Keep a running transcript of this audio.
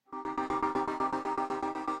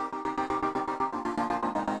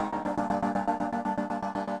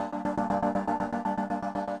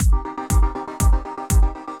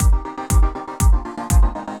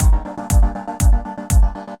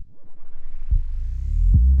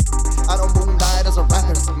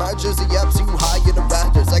My jersey up too high in the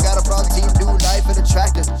rafters. I got a front team, new life and a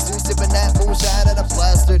tractor. Still sipping that moonshine and I'm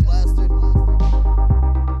plastered.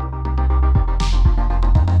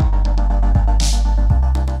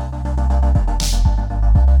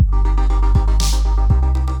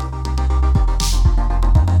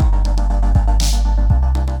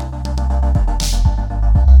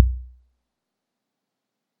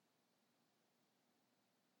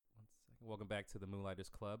 Welcome back to the Moonlighters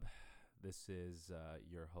Club. This is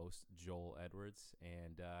your host, Joel Edwards,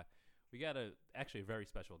 and we got a very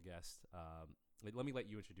special guest. Let me let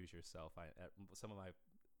you introduce yourself. Some of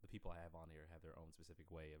the people I have on here have their own specific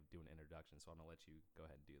way of doing an introduction, so I'm going to let you go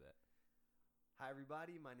ahead and do that. Hi,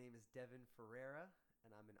 everybody. My name is Devin Ferreira,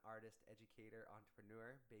 and I'm an artist, educator,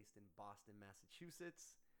 entrepreneur based in Boston,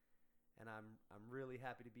 Massachusetts. And I'm really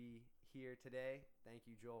happy to be here today. Thank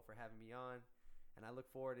you, Joel, for having me on. And I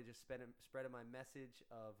look forward to just spreading my message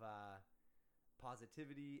of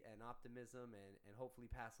positivity and optimism and hopefully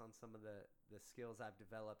pass on some of the skills I've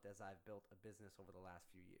developed as I've built a business over the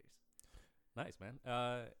last few years. Nice, man.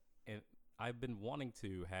 And I've been wanting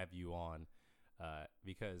to have you on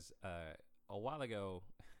because a while ago,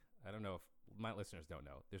 I don't know if my listeners don't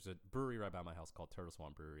know, there's a brewery right by my house called Turtle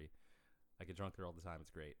Swamp Brewery. I get drunk there all the time.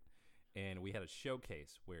 It's great. And we had a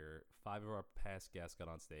showcase where 5 of our past guests got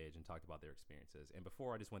on stage and talked about their experiences. And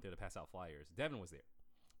before I just went there to pass out flyers, Devin was there.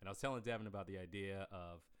 And I was telling Devin about the idea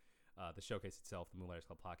of the showcase itself, the Moonlighters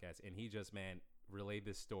Club podcast. And he just, relayed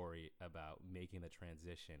this story about making the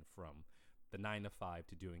transition from the 9 to 5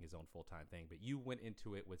 to doing his own full-time thing. But you went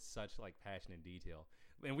into it with such passion and detail.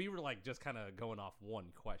 And we were just kind of going off one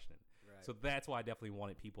question. Right. So that's why I definitely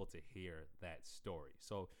wanted people to hear that story.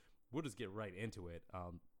 So we'll just get right into it.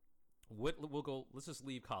 Let's just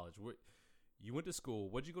leave college. You went to school.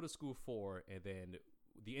 What did you go to school for? And then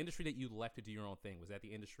the industry that you left to do your own thing, was that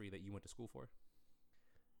the industry that you went to school for?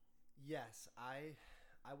 Yes, I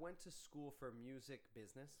went to school for music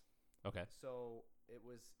business. Okay. So it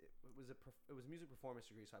was a music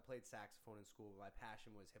performance degree. So I played saxophone in school. My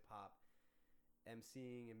passion was hip hop,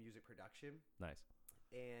 emceeing, and music production. Nice.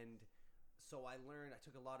 And so I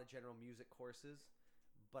took a lot of general music courses.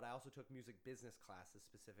 But I also took music business classes,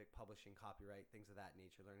 specific publishing, copyright, things of that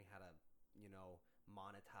nature, learning how to,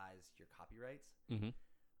 monetize your copyrights. Mm-hmm.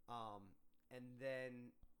 And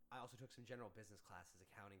then I also took some general business classes,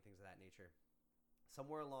 accounting, things of that nature.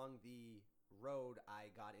 Somewhere along the road, I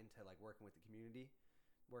got into working with the community,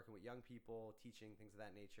 working with young people, teaching, things of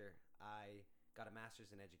that nature. I got a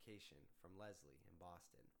master's in education from Lesley in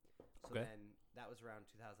Boston. So okay. Then that was around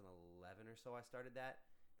 2011 or so I started that.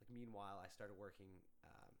 Meanwhile, I started working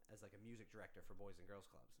as a music director for Boys and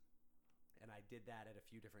Girls Clubs. And I did that at a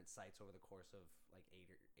few different sites over the course of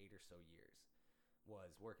eight or so years.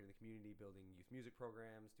 Was working in the community, building youth music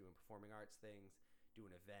programs, doing performing arts things,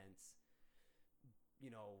 doing events,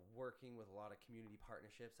 working with a lot of community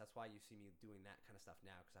partnerships. That's why you see me doing that kind of stuff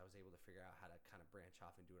now, because I was able to figure out how to kind of branch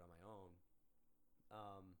off and do it on my own.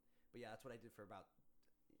 But yeah, that's what I did for about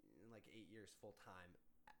 8 years full time,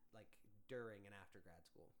 during and after grad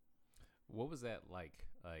school. What was that like?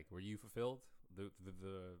 Were you fulfilled the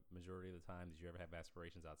majority of the time? Did you ever have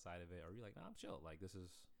aspirations outside of it? Or were you like, no, I'm chill, this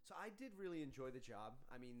is... So I did really enjoy the job.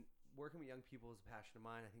 I mean, working with young people is a passion of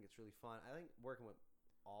mine. I think it's really fun. I think working with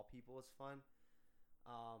all people is fun.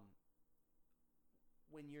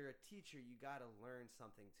 When you're a teacher, you got to learn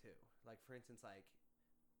something too. For instance, I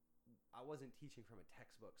wasn't teaching from a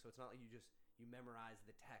textbook, so it's not like you memorize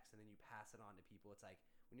the text and then you pass it on to people. It's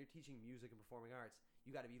when you're teaching music and performing arts,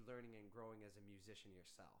 you got to be learning and growing as a musician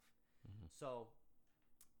yourself. Mm-hmm. So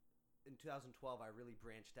in 2012, I really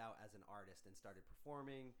branched out as an artist and started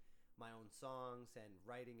performing my own songs and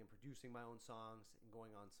writing and producing my own songs and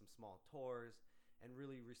going on some small tours and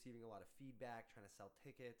really receiving a lot of feedback, trying to sell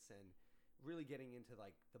tickets and really getting into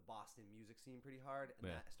the Boston music scene pretty hard. And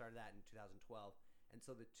I started that in 2012. And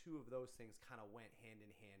so the two of those things kind of went hand in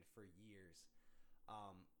hand for years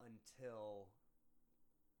until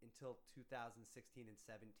 2016 and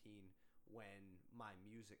 17, when my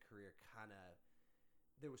music career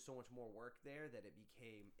there was so much more work there that it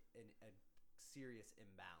became a serious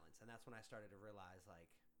imbalance. And that's when I started to realize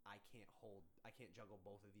I can't juggle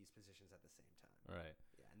both of these positions at the same time. Right.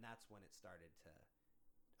 Yeah, and that's when it started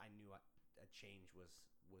I knew a change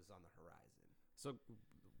was on the horizon. So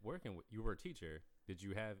you were a teacher. Did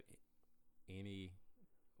you have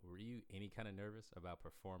were you any kind of nervous about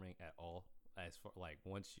performing at all? As far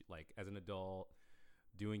once you, as an adult,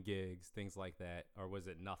 doing gigs, things like that, or was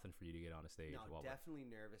it nothing for you to get on a stage? No, definitely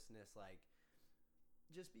nervousness.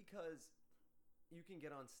 Just because you can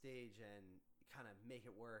get on stage and kind of make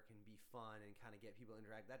it work and be fun and kind of get people to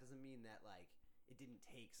interact, that doesn't mean that it didn't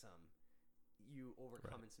take you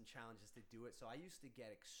overcoming some challenges to do it. So I used to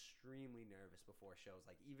get extremely nervous before shows,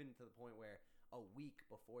 like even to the point where a week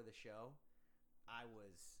before the show, I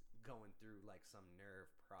was going through like some nerve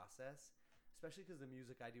process, especially because the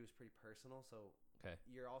music I do is pretty personal. So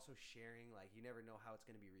you're also sharing, like you never know how it's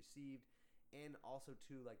going to be received. And also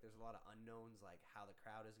too, like there's a lot of unknowns, like how the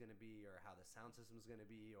crowd is going to be or how the sound system is going to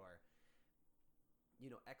be, or,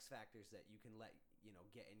 you know, X factors that you can let, you know,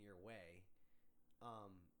 get in your way.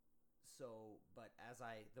 But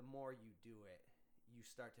the more you do it, you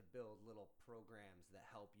start to build little programs that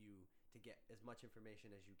help you to get as much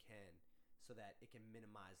information as you can so that it can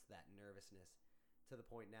minimize that nervousness to the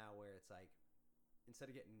point now where it's like, instead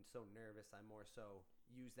of getting so nervous, I more so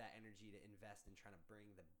use that energy to invest in trying to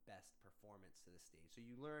bring the best performance to the stage. So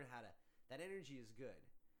you learn that energy is good,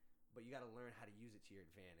 but you got to learn how to use it to your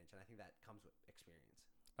advantage. And I think that comes with experience.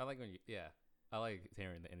 I like I like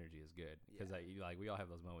hearing the energy is good because we all have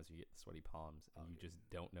those moments you get sweaty palms and you just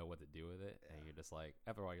don't know what to do with it, and you're just like,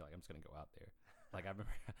 after a while you're like, I'm just gonna go out there. Like I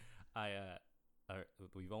remember,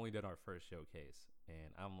 we've only done our first showcase,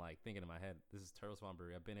 and I'm like thinking in my head, this is Turtle Swamp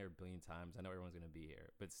Brewery. I've been here a billion times. I know everyone's gonna be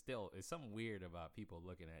here, but still, it's something weird about people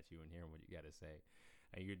looking at you and hearing what you got to say,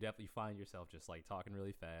 and you definitely find yourself just like talking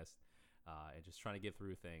really fast. And just trying to get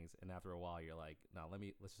through things, and after a while you're like, no,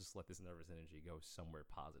 let's just let this nervous energy go somewhere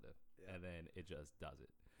positive, and then it just does it.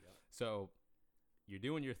 So you're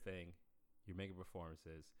doing your thing, you're making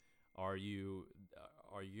performances.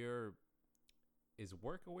 Is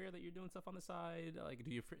work aware that you're doing stuff on the side? Like,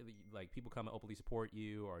 do you like people come and openly support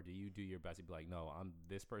you, or do you do your best to be like, no, I'm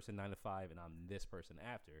this person 9 to 5 and I'm this person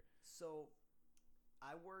after? So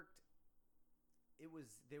I worked,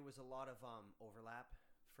 there was a lot of overlap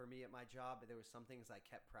for me at my job, but there was some things I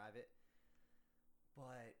kept private,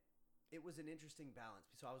 but it was an interesting balance.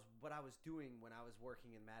 So what I was doing when I was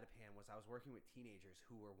working in Mattapan was I was working with teenagers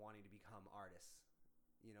who were wanting to become artists,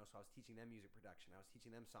 you know, so I was teaching them music production, I was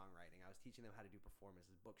teaching them songwriting, I was teaching them how to do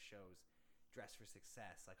performances, book shows, dress for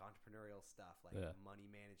success, like entrepreneurial stuff, like money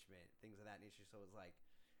management, things of that nature. So it was like,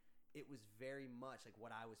 it was very much like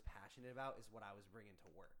what I was passionate about is what I was bringing to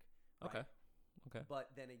work. Right? Okay.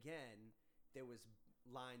 But then again, there was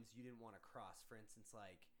lines you didn't want to cross. For instance,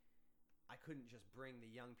 like I couldn't just bring the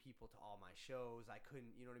young people to all my shows. I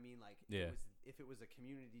couldn't, you know what I mean? Like if it was a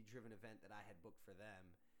community driven event that I had booked for them,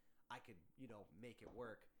 I could, you know, make it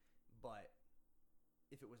work. But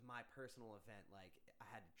if it was my personal event, like I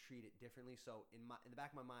had to treat it differently. So in the back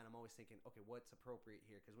of my mind, I'm always thinking, okay, what's appropriate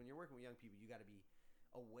here? Because when you're working with young people, you got to be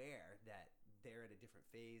aware that they're at a different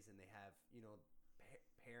phase and they have, you know,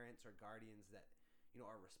 parents or guardians that, you know,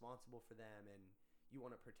 are responsible for them, and you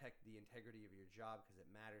want to protect the integrity of your job because it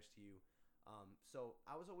matters to you. So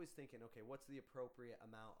I was always thinking, okay, what's the appropriate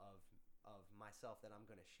amount of myself that I'm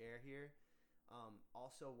going to share here?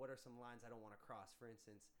 Also, what are some lines I don't want to cross? For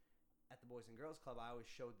instance, at the Boys and Girls Club, I always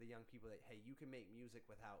showed the young people that, hey, you can make music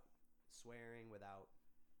without swearing, without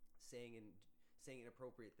saying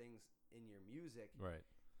inappropriate things in your music. Right.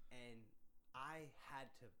 And I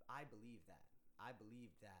believed that.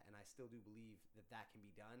 And I still do believe that can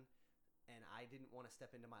be done. And I didn't want to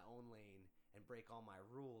step into my own lane and break all my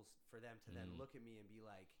rules for them to then look at me and be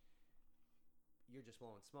like, you're just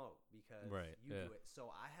blowing smoke because you do it.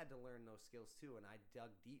 So I had to learn those skills too, and I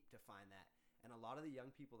dug deep to find that. And a lot of the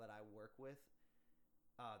young people that I work with,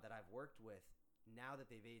 that I've worked with, now that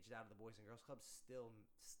they've aged out of the Boys and Girls Club, still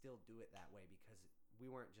do it that way, because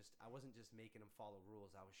I wasn't just making them follow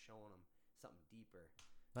rules. I was showing them something deeper.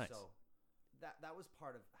 Nice. So that was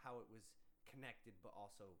part of how it was connected, but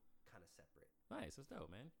also kind of separate. Nice. That's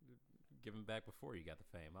dope, man. Giving back before you got the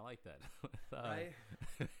fame. I like that. Right?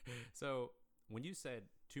 So when you said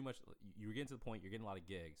too much, you were getting to the point you're getting a lot of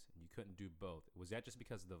gigs and you couldn't do both. Was that just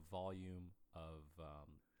because of the volume of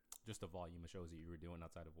shows that you were doing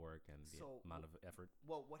outside of work and the amount of effort?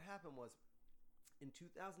 Well, what happened was in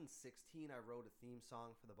 2016, I wrote a theme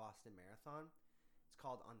song for the Boston Marathon. It's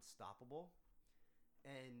called Unstoppable.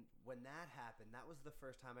 And when that happened, that was the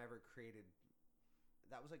first time I ever created.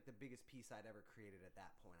 That was like the biggest piece I'd ever created at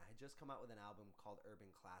that point. I had just come out with an album called Urban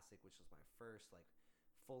Classic, which was my first like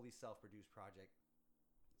fully self-produced project.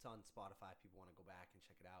 It's on Spotify if people want to go back and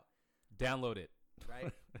check it out. Download it.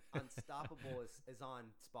 Right? Unstoppable is on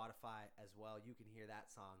Spotify as well. You can hear that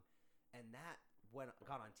song. And that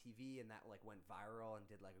got on TV, and that like went viral and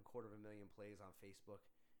did like 250,000 plays on Facebook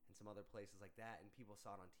and some other places like that. And people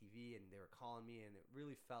saw it on TV and they were calling me, and it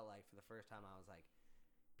really felt like for the first time I was like,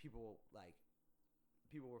 people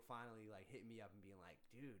were finally like hitting me up and being like,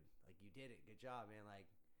 dude, like you did it. Good job, man. Like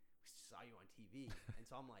we saw you on TV. And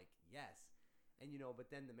so I'm like, yes. And, you know, but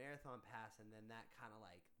then the marathon passed, and then that kind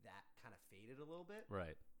of faded a little bit.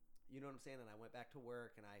 Right. You know what I'm saying? And I went back to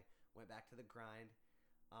work, and I went back to the grind.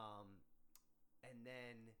 And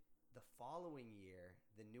then the following year,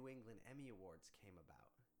 the New England Emmy Awards came about.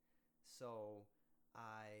 So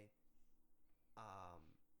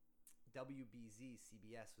WBZ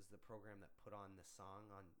CBS was the program that put on the song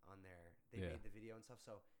on their. They made the video and stuff.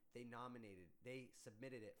 So they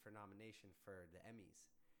submitted it for nomination for the Emmys,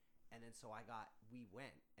 and then we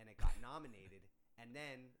went and it got nominated, and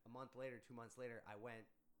then a month later, 2 months later, I went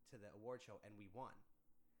to the award show and we won.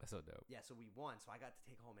 That's so dope. Yeah, so we won. So I got to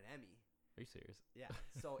take home an Emmy. Are you serious? Yeah.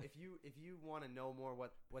 So if you want to know more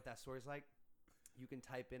what that story's like, you can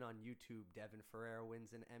type in on YouTube Devin Ferreira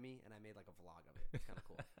wins an Emmy, and I made like a vlog of it. It's kind of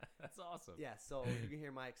cool. That's awesome. Yeah, so you can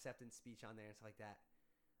hear my acceptance speech on there and stuff like that.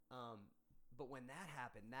 But when that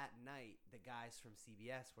happened, that night, the guys from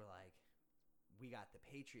CBS were like, we got the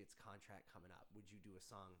Patriots contract coming up. Would you do a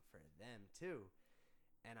song for them too?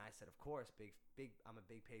 And I said, of course, I'm a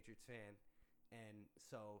big Patriots fan. And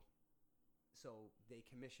so they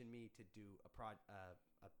commissioned me to do a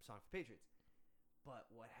song for Patriots. But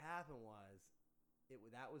what happened was,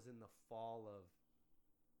 that was in the fall of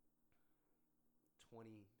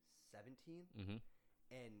 2017,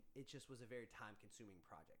 and it just was a very time-consuming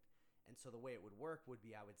project. And so the way it would work would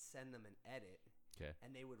be I would send them an edit,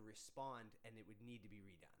 and they would respond, and it would need to be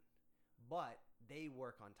redone. But they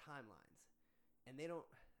work on timelines, and they don't,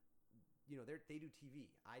 you know, they do TV.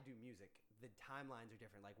 I do music. The timelines are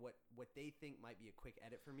different. Like what they think might be a quick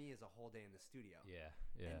edit for me is a whole day in the studio. Yeah.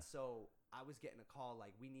 And so I was getting a call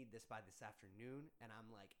like, we need this by this afternoon, and I'm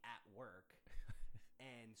like at work.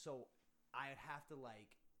 And so I'd have to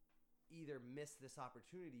like either miss this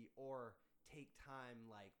opportunity or take time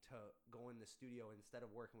like to go in the studio. Instead of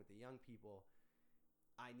working with the young people,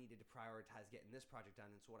 I needed to prioritize getting this project done.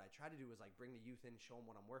 And so what I try to do is like bring the youth in, show them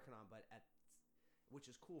what I'm working on, which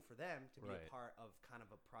is cool for them to be a part of kind of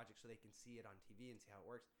a project so they can see it on TV and see how it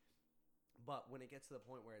works. But when it gets to the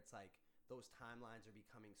point where it's like those timelines are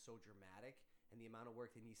becoming so dramatic and the amount of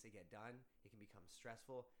work that needs to get done, it can become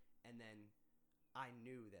stressful. And then I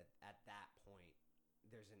knew that at that point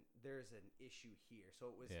there's an issue here.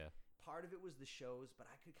 So it was part of it was the shows, but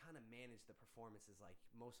I could kind of manage the performances. Like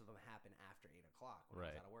most of them happen after 8 o'clock when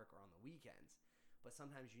I was out of work or on the weekends. But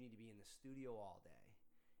sometimes you need to be in the studio all day.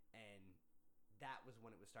 And that was when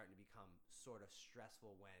it was starting to become sort of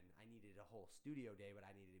stressful, when I needed a whole studio day, but I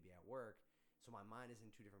needed to be at work. So my mind is in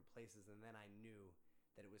two different places. And then I knew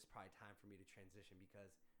that it was probably time for me to transition,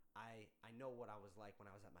 because I know what I was like when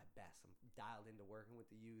I was at my best. I'm dialed into working with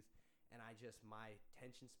the youth, and my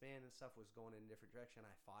attention span and stuff was going in a different direction.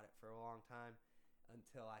 I fought it for a long time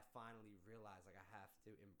until I finally realized like I have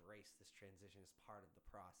to embrace this transition as part of the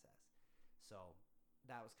process. So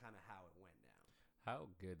that was kind of how it went down.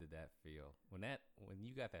 How good did that feel when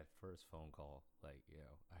you got that first phone call? Like, yo,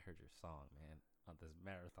 I heard your song, man, on this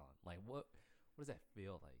marathon. Like, what does that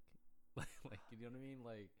feel like? like, you know what I mean?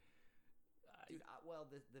 Like, dude,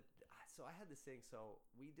 so I had this thing. So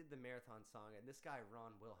we did the marathon song, and this guy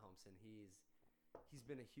Ron Wilhelmsen, he's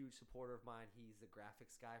been a huge supporter of mine. He's the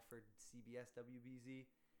graphics guy for CBS WBZ,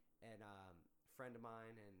 and friend of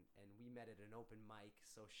mine, and we met at an open mic.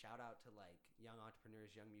 So shout out to like young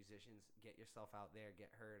entrepreneurs, young musicians. Get yourself out there,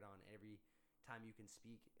 get heard on every time you can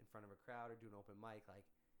speak in front of a crowd or do an open mic. Like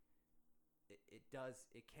it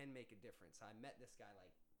can make a difference. I met this guy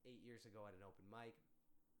like 8 years ago at an open mic.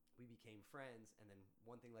 We became friends, and then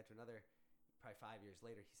one thing led to another. Probably 5 years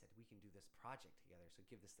later, he said, we can do this project together, so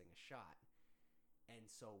give this thing a shot. And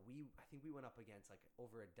so I think we went up against like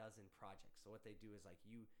over a dozen projects. So what they do is like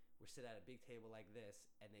we're sit at a big table like this,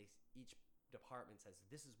 and each department says,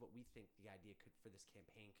 this is what we think the idea for this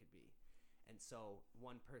campaign could be. And so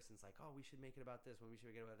one person's like, oh, we should make it about this. We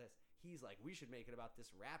should make it about this. He's like, we should make it about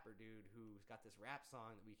this rapper dude who's got this rap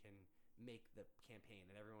song that we can make the campaign.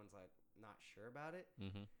 And everyone's like, not sure about it.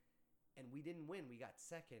 Mm-hmm. And we didn't win. We got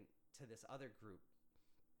second to this other group's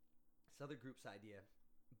idea.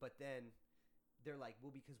 But then they're like,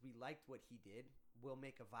 well, because we liked what he did, we'll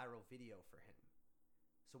make a viral video for him.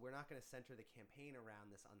 So we're not going to center the campaign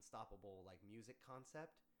around this unstoppable like music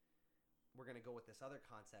concept. We're going to go with this other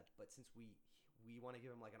concept, but since we want to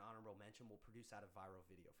give him like an honorable mention, we'll produce out a viral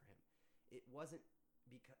video for him.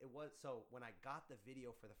 So when I got the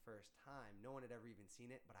video for the first time, no one had ever even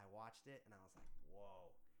seen it, but I watched it and I was like,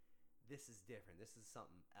 whoa, this is different. This is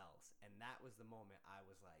something else. And that was the moment I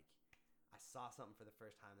was like, I saw something for the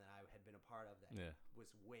first time that I had been a part of that was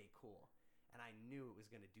way cool. And I knew it was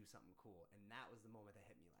going to do something cool. And that was the moment that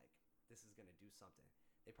hit me like, this is going to do something.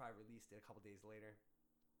 They probably released it a couple days later.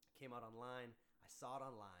 Came out online. I saw it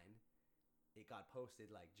online. it got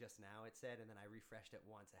posted like just now, it said, and then I refreshed it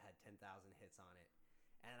once, it had 10,000 hits on it,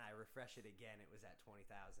 and I refreshed it again, it was at 20,000,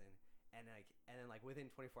 and then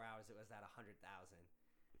within 24 hours it was at 100,000.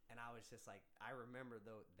 And I was just like, I remember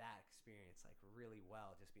that experience like really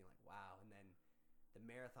well, just being like, wow. And then the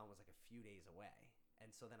marathon was like a few days away,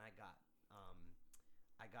 and so then I got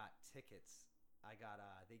tickets.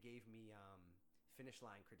 They gave me finish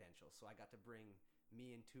line credentials, so I got to bring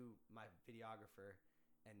me and my videographer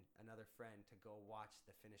and another friend to go watch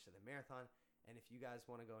the finish of the marathon. And if you guys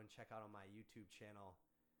want to go and check out on my YouTube channel,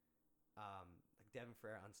 like Devin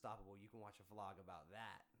Ferreira Unstoppable, you can watch a vlog about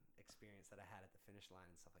that experience that I had at the finish line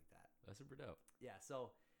and stuff like that. That's super dope. Yeah,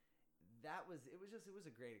 so it was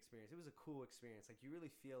a great experience. It was a cool experience. Like, you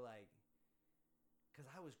really feel like, because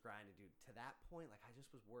I was grinding, dude. To that point, like, I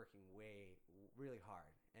just was working really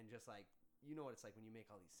hard, and just like, you know what it's like when you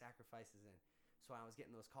make all these sacrifices. And so when I was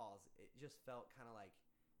getting those calls, it just felt kind of like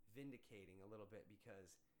vindicating a little bit,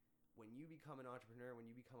 because when you become an entrepreneur, when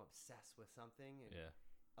you become obsessed with something, and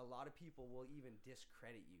a lot of people will even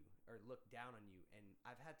discredit you or look down on you. And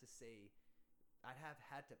I've had to say, I have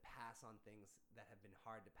had to pass on things that have been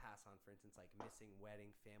hard to pass on. For instance, like missing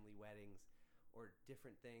family weddings, or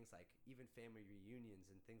different things, like even family reunions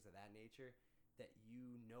and things of that nature that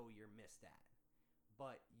you're missed at.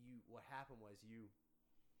 But what happened was you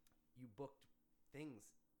booked things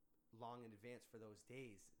long in advance for those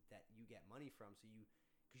days that you get money from. So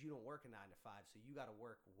because you don't work a 9 to 5, so you got to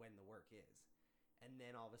work when the work is. And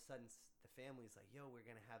then all of a sudden the family's like, yo, we're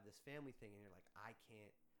going to have this family thing. And you're like, I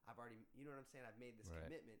can't, I've already, you know what I'm saying? I've made this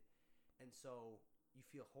commitment. And so you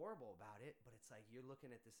feel horrible about it, but it's like, you're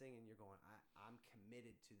looking at this thing and you're going, I'm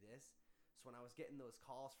committed to this. So when I was getting those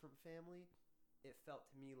calls from family, it felt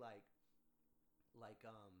to me like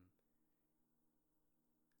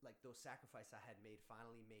those sacrifices I had made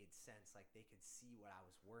finally made sense. Like, they could see what I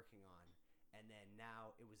was working on. And then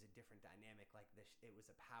now it was a different dynamic. Like, it was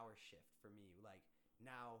a power shift for me. Like,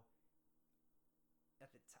 now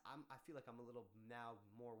at the time, I feel like I'm a little now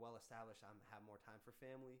more well established. I have more time for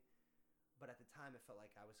family. But at the time, it felt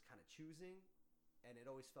like I was kind of choosing, and it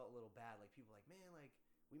always felt a little bad. Like, people like, man, like,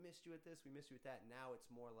 we missed you at this, we missed you at that. And now it's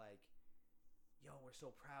more like, yo, we're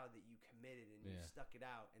so proud that you committed and you stuck it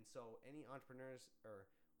out. And so any entrepreneurs are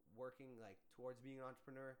working like towards being an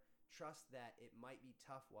entrepreneur, trust that it might be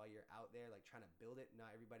tough while you're out there like trying to build it.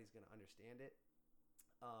 Not everybody's going to understand it,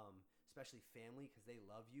 especially family, because they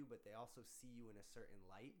love you, but they also see you in a certain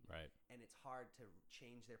light. Right. And it's hard to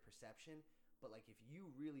change their perception. But like, if you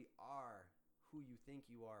really are who you think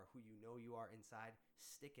you are, who you know you are inside,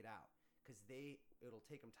 stick it out, because it'll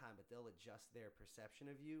take them time, but they'll adjust their perception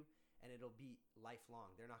of you, and it'll be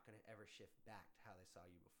lifelong. They're not going to ever shift back to how they saw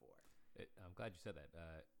you before. I'm glad you said that.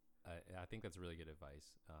 I think that's really good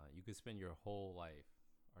advice. You could spend your whole life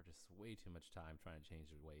or just way too much time trying to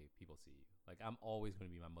change the way people see you. Like, I'm always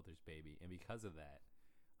going to be my mother's baby, and because of that,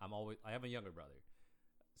 I have a younger brother,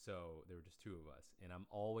 so there were just two of us, and I'm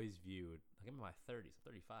always viewed like I'm in my 30s. I'm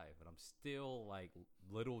 35, but I'm still like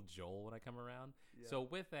little Joel when I come around. Yeah. So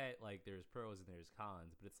with that, like, there's pros and there's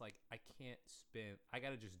cons, but it's like I got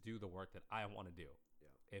to just do the work that I want to do.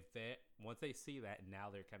 If once they see that, and now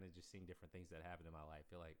they're kind of just seeing different things that happen in my life,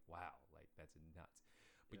 they're like, wow, like, that's nuts.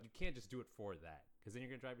 But you can't just do it for that, because then you're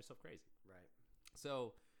going to drive yourself crazy. Right.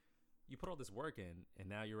 So you put all this work in, and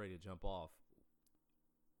now you're ready to jump off.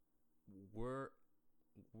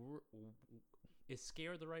 Is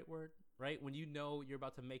scared the right word? Right? When you know you're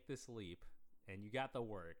about to make this leap, and you got the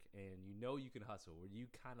work, and you know you can hustle, were you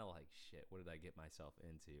kind of like, shit, what did I get myself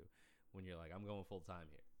into? When you're like, I'm going full time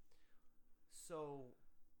here. So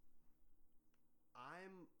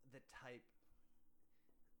I'm the type,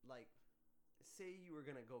 like, say you were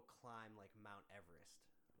going to go climb, like, Mount Everest,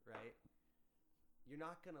 right? You're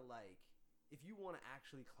not going to, like, if you want to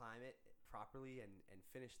actually climb it properly and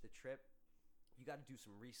finish the trip, you got to do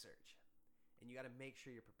some research, and you got to make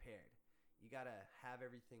sure you're prepared. You got to have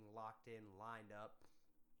everything locked in, lined up.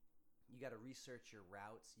 You got to research your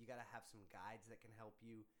routes. You got to have some guides that can help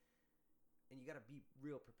you, and you got to be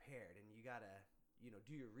real prepared, and you got to,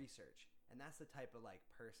 do your research. And that's the type of, like,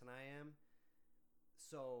 person I am.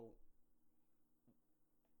 So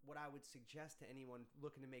what I would suggest to anyone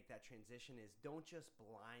looking to make that transition is, don't just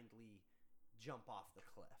blindly jump off the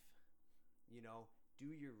cliff. Do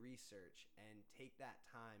your research and take that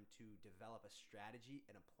time to develop a strategy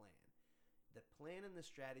and a plan. The plan and the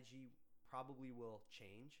strategy probably will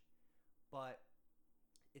change, but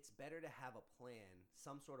it's better to have a plan,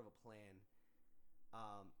 some sort of a plan,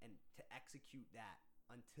 and to execute that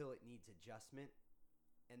until it needs adjustment.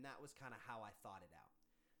 And that was kind of how I thought it out.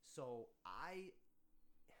 So I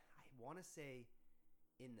want to say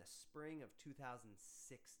in the spring of 2016.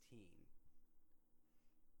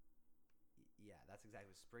 Yeah, that's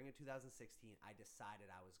exactly. Spring of 2016, I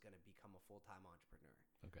decided I was going to become a full-time entrepreneur.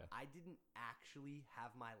 Okay. I didn't actually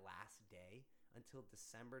have my last day until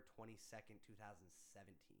December 22nd, 2017.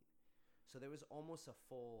 So there was almost a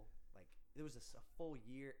full, a full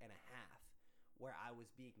year and a half where I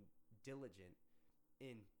was being diligent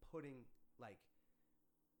in putting,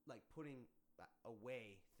 putting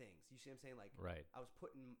away things. You see what I'm saying? Like, right. I was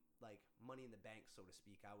putting, money in the bank, so to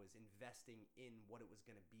speak. I was investing in what it was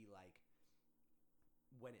going to be like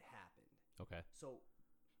when it happened. Okay. So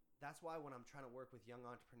that's why when I'm trying to work with young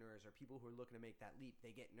entrepreneurs or people who are looking to make that leap,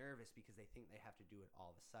 they get nervous because they think they have to do it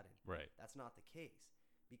all of a sudden. Right. That's not the case,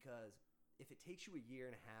 because if it takes you a year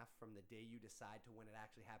and a half from the day you decide to when it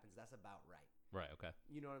actually happens, that's about right. Right. Okay.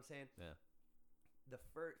 You know what I'm saying? Yeah.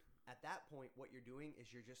 At that point, what you're doing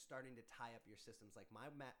is you're just starting to tie up your systems. Like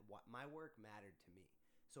my work mattered to me.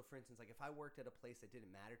 So for instance, like if I worked at a place that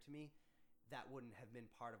didn't matter to me, that wouldn't have been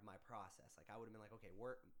part of my process. Like I would have been like, okay,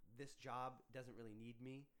 this job doesn't really need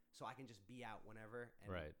me, so I can just be out whenever.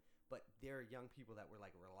 And, right. But there are young people that were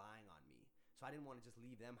like relying on me, so I didn't want to just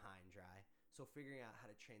leave them high and dry. So figuring out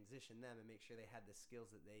how to transition them and make sure they had the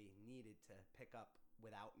skills that they needed to pick up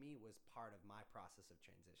without me was part of my process of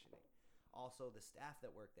transitioning. Also, the staff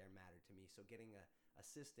that worked there mattered to me, so getting a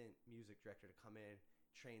assistant music director to come in,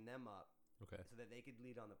 train them up, okay, so that they could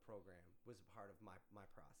lead on the program was a part of my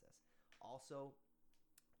process. Also,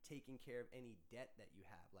 taking care of any debt that you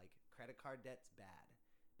have. Like credit card debt's bad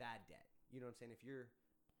debt. You know what I'm saying? If you're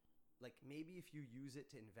like, maybe if you use it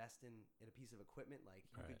to invest in a piece of equipment, like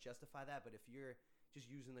you could justify that. But if you're just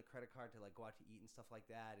using the credit card to like go out to eat and stuff like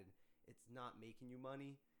that, and it's not making you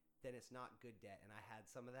money, then it's not good debt. And I had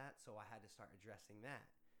some of that, so I had to start addressing that.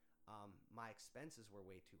 My expenses were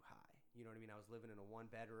way too high. You know what I mean? I was living in a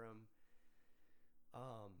 1-bedroom.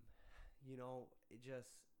 It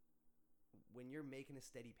just, when you're making a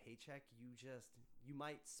steady paycheck, you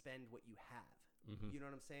might spend what you have. Mm-hmm. You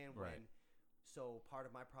know what I'm saying? Right. So part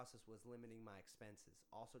of my process was limiting my expenses.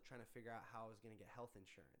 Also trying to figure out how I was going to get health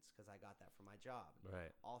insurance, because I got that from my job.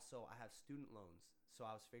 Right. Also, I have student loans. So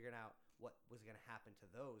I was figuring out what was going to happen to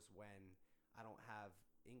those when I don't have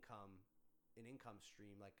an income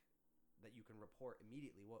stream like that you can report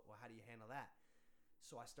immediately. How do you handle that?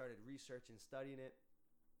 So I started researching, studying it.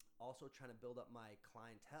 Also trying to build up my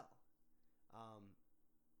clientele. I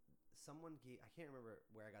can't remember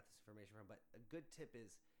where I got this information from, but a good tip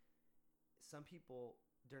is some people,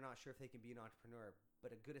 they're not sure if they can be an entrepreneur,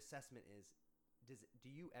 but a good assessment is, do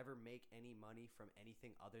you ever make any money from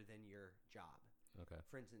anything other than your job? Okay.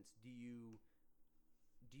 For instance, do you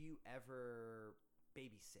ever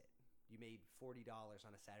babysit? You made $40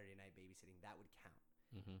 on a Saturday night babysitting. That would count.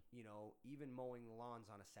 Mm-hmm. Even mowing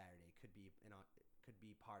lawns on a Saturday could be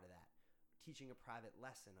part of that. Teaching a private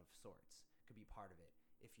lesson of sorts could be part of it.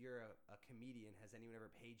 If you're a comedian, has anyone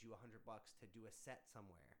ever paid you $100 to do a set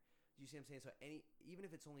somewhere? Do you see what I'm saying? So even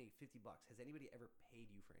if it's only $50, has anybody ever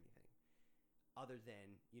paid you for anything other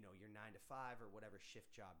than, your 9 to 5 or whatever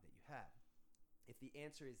shift job that you have? If the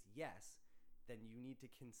answer is yes, then you need to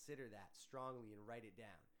consider that strongly and write it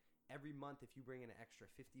down. Every month, if you bring in an extra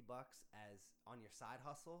 $50 as on your side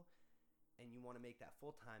hustle, and you want to make that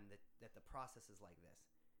full time, that the process is like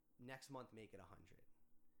this. Next month, make it 100.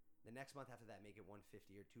 The next month after that, make it 150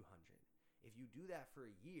 or 200. If you do that for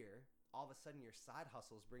a year, all of a sudden your side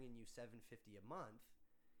hustle is bringing you $750 a month.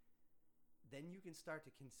 Then you can start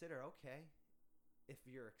to consider, okay, if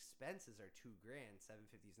your expenses are $2,000,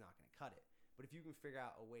 $750 is not going to cut it. But if you can figure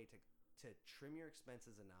out a way to trim your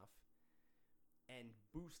expenses enough and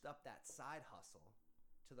boost up that side hustle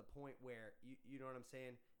to the point where you know what I'm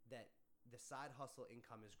saying, that the side hustle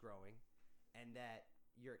income is growing and that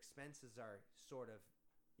your expenses are sort of,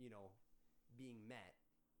 being met,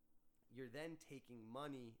 you're then taking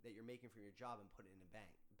money that you're making from your job and put it in a bank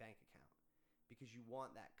account, because you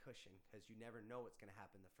want that cushion, because you never know what's going to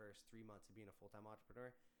happen the first 3 months of being a full-time entrepreneur.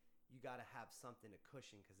 You got to have something to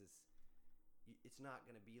cushion, because it's not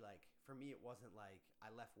going to be like, for me, it wasn't like I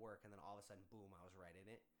left work and then all of a sudden, boom, I was right in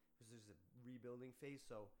it, because there's a rebuilding phase.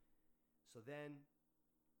 So then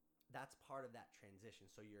that's part of that transition.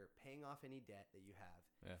 So you're paying off any debt that you have,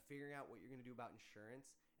 figuring out what you're going to do about insurance.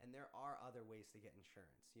 And there are other ways to get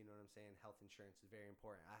insurance. You know what I'm saying? Health insurance is very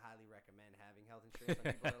important. I highly recommend having health insurance.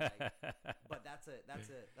 Some people are like, but that's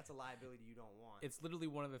a liability you don't want. It's literally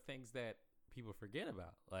one of the things that people forget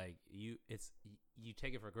about. Like you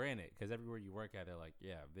take it for granted, because everywhere you work at, they're like,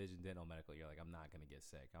 yeah, vision, dental, medical. You're like, I'm not gonna get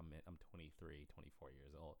sick. I'm 23, 24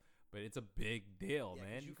 years old. But it's a big deal,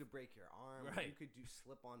 man. You could break your arm. Right. You could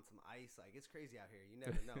slip on some ice. Like, it's crazy out here. You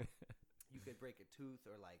never know. you could break a tooth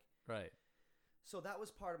or like. Right. So that was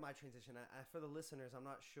part of my transition. For the listeners, I'm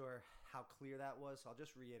not sure how clear that was, so I'll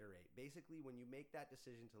just reiterate. Basically, when you make that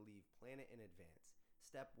decision to leave, plan it in advance.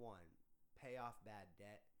 Step 1, pay off bad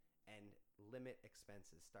debt and limit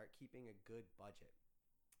expenses. Start keeping a good budget.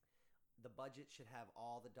 The budget should have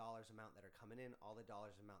all the dollars amount that are coming in, all the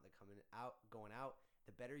dollars amount that going out.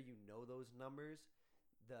 The better you know those numbers,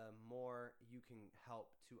 the more you can help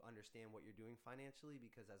to understand what you're doing financially,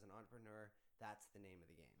 because as an entrepreneur, that's the name of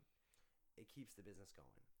the game. It keeps the business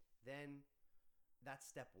going. Then that's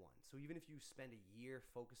step 1. So even if you spend a year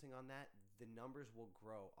focusing on that, the numbers will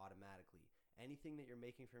grow automatically. Anything that you're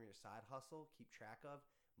making from your side hustle, keep track of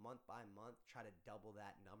month by month. Try to double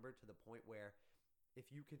that number to the point where if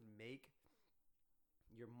you could make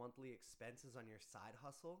your monthly expenses on your side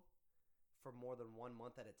hustle for more than 1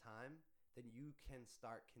 month at a time, then you can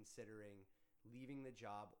start considering leaving the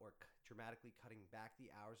job or dramatically cutting back the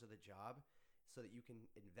hours of the job so that you can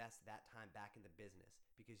invest that time back in the business,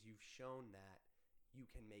 because you've shown that you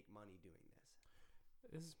can make money doing this.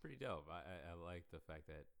 This is pretty dope. I like the fact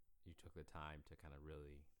that you took the time to kind of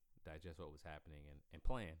really digest what was happening and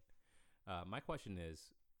plan. My question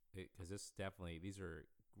is, because these are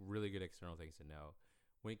really good external things to know.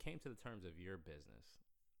 When it came to the terms of your business,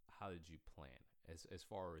 how did you plan as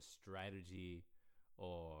far as strategy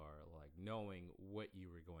or like knowing what you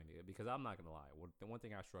were going to do? Because I'm not going to lie. The one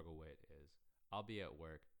thing I struggle with is I'll be at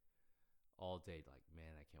work all day like,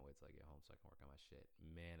 man, I can't wait till I get home so I can work on my shit.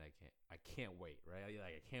 Man, I can't wait, right?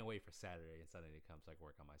 Like, I can't wait for Saturday and Sunday to come so I can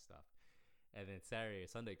work on my stuff. And then Saturday or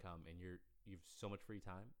Sunday come and you've so much free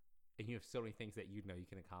time and you have so many things that you know you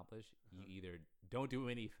can accomplish. You either don't do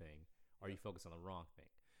anything or you focus on the wrong thing.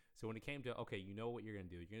 So when it came to, okay, you know what you're going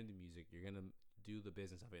to do. You're going to do music. You're going to do the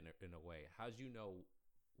business of it in a way. How did you know,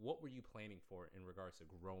 what were you planning for in regards to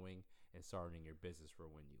growing and starting your business for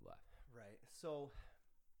when you left? Right. So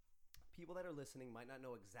people that are listening might not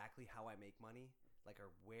know exactly how I make money, like,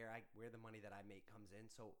 or where the money that I make comes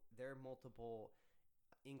in. So there are multiple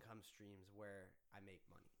income streams where I make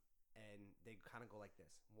money, and they kind of go like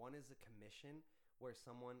this. One is a commission where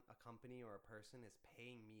a company or a person is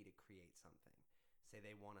paying me to create something. Say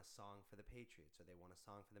they want a song for the Patriots, or they want a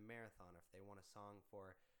song for the marathon, or if they want a song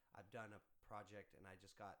for, I've done a project and I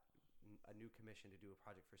just got a new commission to do a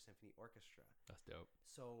project for symphony orchestra. That's dope.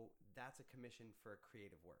 So that's a commission for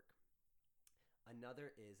creative work.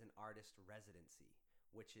 Another is an artist residency,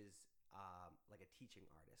 which is like a teaching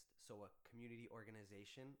artist. So a community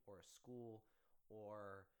organization or a school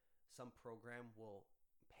or some program will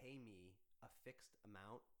pay me a fixed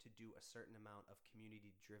amount to do a certain amount of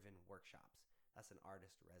community-driven workshops. That's an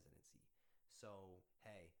artist residency. So,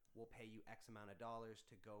 hey, we'll pay you X amount of dollars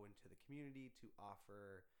to go into the community to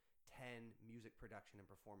offer 10 music production and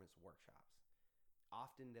performance workshops.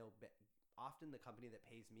 Often the company that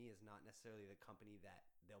pays me is not necessarily the company that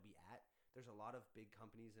they'll be at. There's a lot of big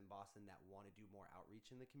companies in Boston that want to do more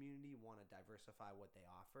outreach in the community, want to diversify what they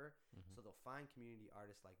offer. Mm-hmm. So they'll find community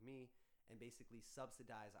artists like me and basically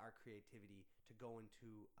subsidize our creativity to go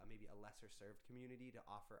into maybe a lesser served community to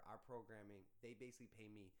offer our programming. They basically pay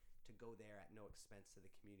me to go there at no expense to the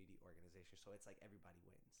community organization. So it's like everybody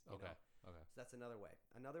wins. Okay. So that's another way.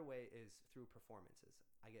 Another way is through performances.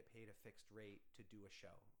 I get paid a fixed rate to do a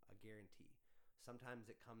show, a guarantee. Sometimes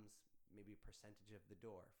it comes maybe a percentage of the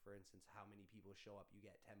door. For instance, how many people show up, you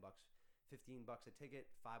get $10, $15 a ticket,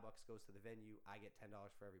 $5 goes to the venue. I get $10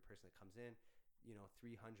 for every person that comes in.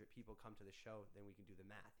 300 people come to the show, then we can do the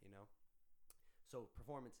math, So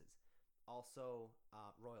performances. Also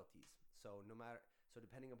royalties. So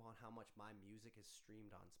depending upon how much my music is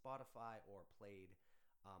streamed on Spotify or played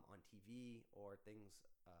on TV or things,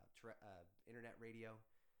 internet radio,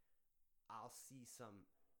 I'll see some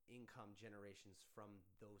income generations from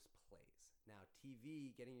those plays. Now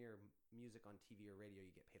TV, getting your music on TV or radio,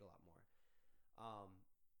 you get paid a lot more.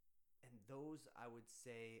 And those, I would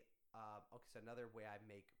say, so another way I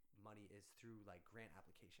make money is through like grant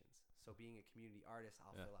applications. So being a community artist,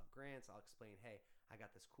 I'll fill out grants. I'll explain, hey, I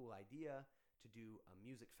got this cool idea to do a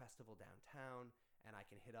music festival downtown, and I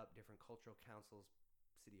can hit up different cultural councils,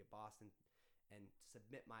 city of Boston, and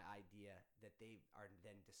submit my idea that they are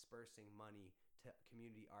then dispersing money to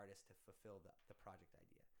community artists to fulfill the project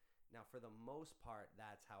idea. Now, for the most part,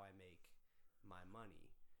 that's how I make my money.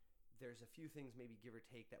 There's a few things, maybe give or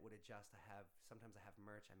take, that would adjust. Sometimes I have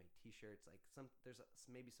merch. I make T-shirts. There's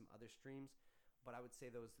maybe some other streams, but I would say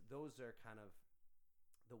those are kind of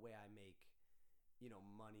the way I make,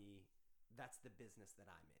 money. That's the business that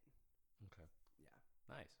I'm in. Okay. Yeah.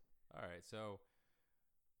 Nice. All right. So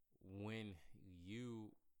when you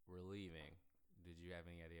were leaving, did you have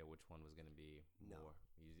any idea which one was going to be more?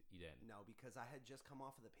 No. You didn't? No, because I had just come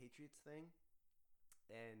off of the Patriots thing,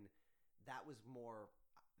 and that was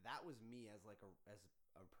me as like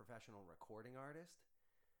a professional recording artist.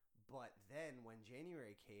 But then when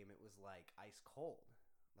January came, it was like ice cold.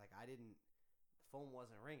 Like the phone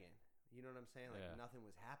wasn't ringing. You know what I'm saying? Like nothing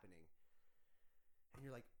was happening. And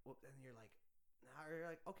you're like, now you're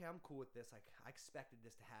like, okay, I'm cool with this. Like I expected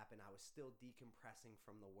this to happen. I was still decompressing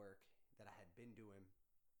from the work that I had been doing.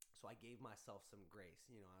 So I gave myself some grace.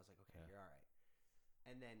 You know, I was like, okay, you're all right.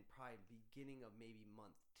 And then probably beginning of maybe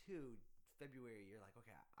month 2, February, you're like,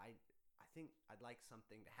 okay, I think I'd like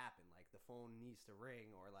something to happen. Like the phone needs to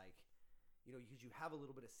ring, or like, you know, because you have a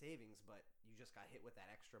little bit of savings, but you just got hit with that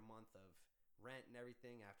extra month of rent and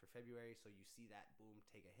everything after February. So you see that boom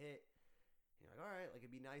take a hit. And you're like, all right, like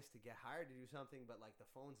it'd be nice to get hired to do something, but like the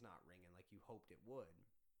phone's not ringing like you hoped it would.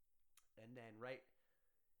 And then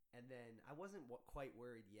I wasn't quite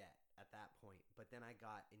worried yet at that point, but then I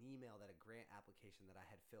got an email that a grant application that I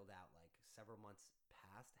had filled out like several months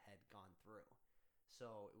past had gone through.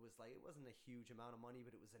 So it was like, it wasn't a huge amount of money,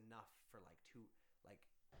 but it was enough for like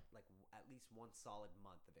at least one solid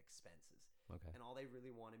month of expenses. Okay. And all they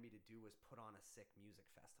really wanted me to do was put on a sick music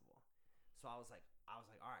festival. So I was like, all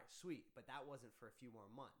right, sweet. But that wasn't for a few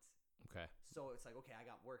more months. Okay. So it's like, okay, I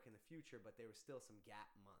got work in the future, but there was still some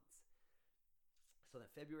gap months. So then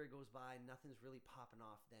February goes by, nothing's really popping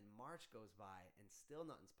off. Then March goes by, and still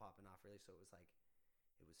nothing's popping off really. So it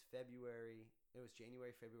was January,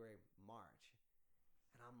 February, March.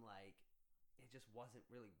 And I'm like, it just wasn't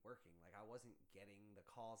really working. Like I wasn't getting the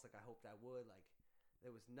calls like I hoped I would. Like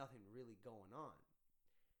there was nothing really going on.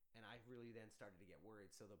 And I really then started to get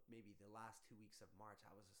worried. So maybe the last 2 weeks of March,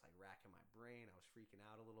 I was just like racking my brain. I was freaking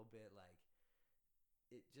out a little bit. Like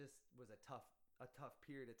it just was a tough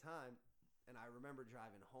period of time. And I remember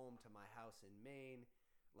driving home to my house in Maine.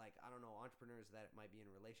 Like, I don't know, entrepreneurs that might be in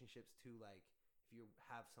relationships too. Like if you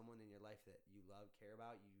have someone in your life that you love, care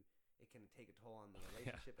about, it can take a toll on the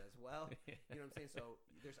relationship as well. You know what I'm saying? So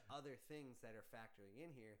there's other things that are factoring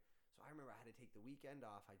in here. So I remember I had to take the weekend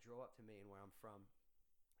off. I drove up to Maine, where I'm from,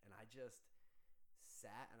 and I just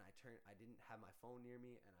sat and I didn't have my phone near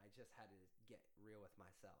me, and I just had to get real with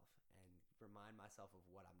myself and remind myself of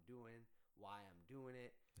what I'm doing, why I'm doing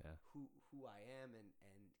it, who I am, and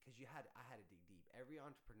because I had to dig deep. Every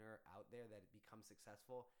entrepreneur out there that becomes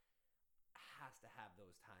successful has to have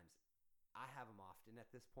those times. I have them often at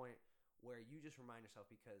this point where you just remind yourself,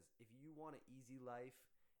 because if you want an easy life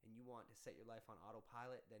and you want to set your life on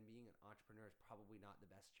autopilot, then being an entrepreneur is probably not the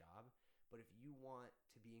best job. But if you want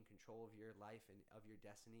to be in control of your life and of your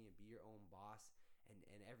destiny and be your own boss,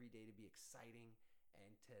 and every day to be exciting,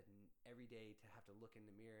 and to every day to have to look in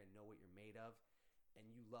the mirror and know what you're made of, and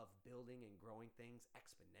you love building and growing things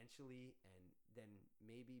exponentially, and then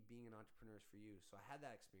maybe being an entrepreneur is for you. So I had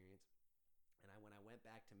that experience. And when I went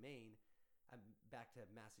back to Maine, I'm back to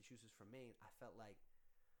Massachusetts from Maine, I felt like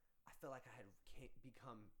I had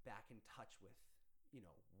become back in touch with, you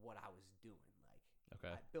know, what I was doing. Like,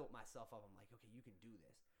 okay, I built myself up. I'm like, okay, you can do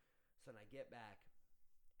this. So then I get back,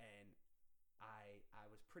 and I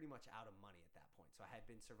was pretty much out of money at that point. So I had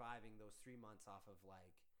been surviving those 3 months off of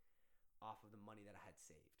the money that I had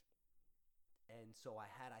saved. And so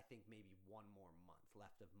I had, I think, maybe one more month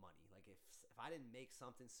left of money. Like if I didn't make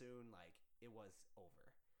something soon, like it was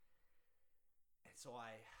over. And so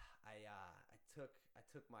I took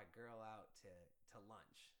my girl out to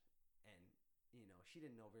lunch, and you know, she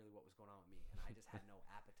didn't know really what was going on with me, and I just had no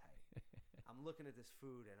appetite. I'm looking at this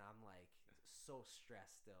food, and I'm like so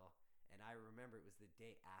stressed still. And I remember it was the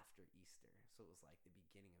day after Easter, so it was like the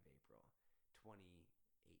beginning of April 2018.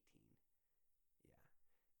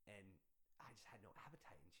 Yeah. And I just had no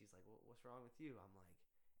appetite, and she's like, well, what's wrong with you? I'm like,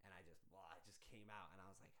 and I just came out, and I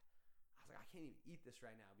was like, I can't even eat this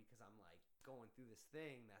right now, because I'm like going through this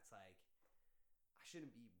thing that's like, I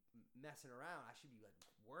shouldn't be messing around. I should be like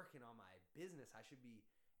working on my business. I should be,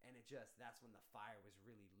 and that's when the fire was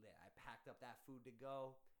really lit. I packed up that food to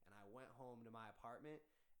go, and I went home to my apartment,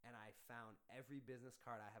 and I found every business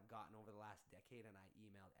card I have gotten over the last decade, and I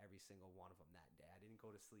emailed every single one of them that day. I didn't go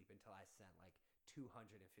to sleep until I sent like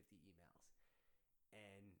 250 emails,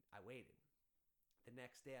 and I waited. The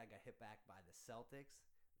next day I got hit back by the Celtics,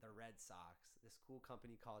 the Red Sox, this cool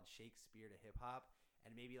company called Shakespeare to Hip Hop,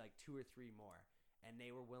 and maybe like 2 or 3 more. And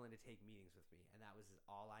they were willing to take meetings with me, and that was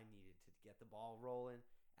all I needed to get the ball rolling.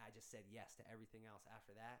 And I just said yes to everything else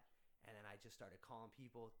after that. And then I just started calling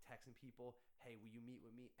people, texting people, hey, will you meet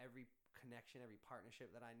with me? Every connection, every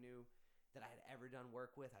partnership that I knew that I had ever done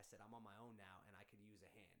work with, I said, I'm on my own now, and I could use a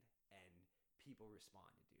hand. And people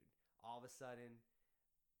responded, dude. All of a sudden,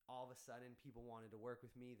 all of a sudden people wanted to work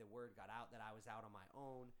with me. The word got out that I was out on my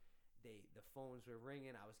own. The phones were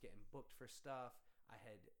ringing. I was getting booked for stuff. I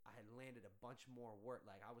had landed a bunch more work.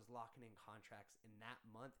 Like, I was locking in contracts in that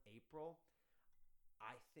month, April.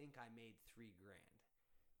 I think I made $3,000,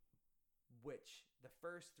 which the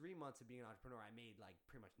first 3 months of being an entrepreneur, I made like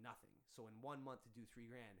pretty much nothing. So in 1 month to do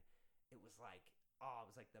 $3,000, it was like, it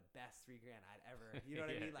was like the best $3,000 I'd ever, you know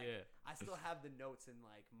what I mean? Like, I still have the notes in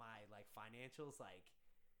like my like financials. Like,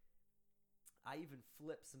 I even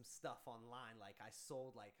flipped some stuff online. Like, I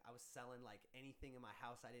was selling like anything in my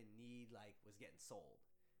house I didn't need, like, was getting sold.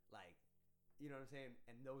 Like, you know what I'm saying?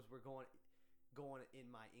 And those were going in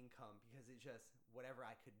my income because it's just whatever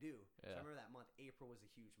I could do. So I remember that month, April was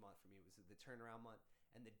a huge month for me. It was the turnaround month.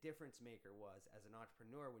 And the difference maker was, as an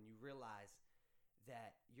entrepreneur, when you realize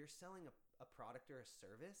that you're selling a product or a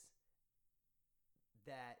service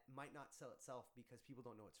that might not sell itself because people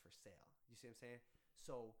don't know it's for sale. You see what I'm saying?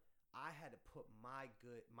 So I had to put my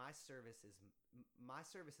service is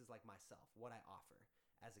like myself, what I offer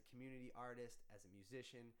as a community artist, as a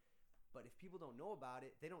musician. But if people don't know about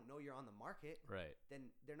it, they don't know you're on the market, right?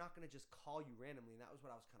 Then they're not going to just call you randomly. And that was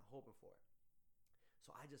what I was kind of hoping for.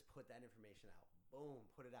 So I just put that information out. Boom,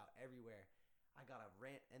 put it out everywhere. I got a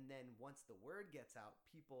rant. And then once the word gets out,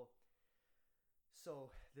 people...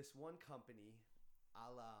 So this one company,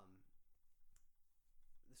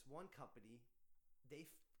 they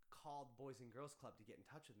called Boys and Girls Club to get in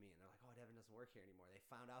touch with me, and they're like, "Oh, Devin doesn't work here anymore." They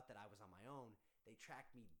found out that I was on my own. They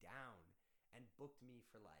tracked me down and booked me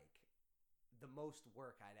for like the most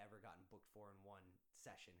work I'd ever gotten booked for in one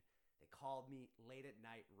session. They called me late at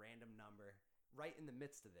night, random number, right in the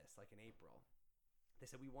midst of this, like in April. They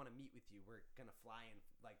said, "We want to meet with you. We're gonna fly in.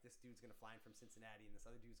 Like, this dude's gonna fly in from Cincinnati, and this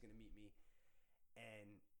other dude's gonna meet me."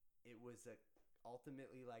 And it was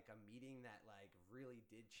ultimately like a meeting that like really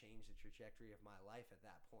did change the trajectory of my life at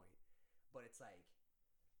that point. But it's like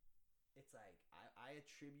I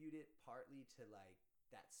attribute it partly to like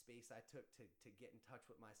that space I took to get in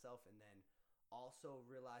touch with myself, and then also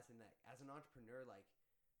realizing that as an entrepreneur, like,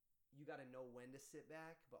 you got to know when to sit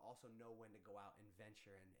back, but also know when to go out and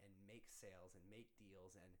venture and make sales and make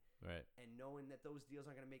deals, and right. And knowing that those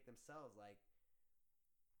deals aren't going to make themselves, like,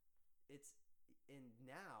 and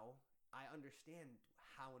now I understand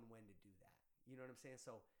how and when to do that. You know what I'm saying?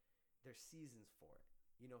 So there's seasons for it.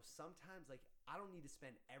 You know, sometimes, like, I don't need to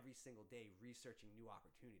spend every single day researching new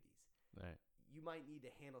opportunities. Right. You might need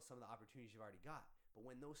to handle some of the opportunities you've already got. But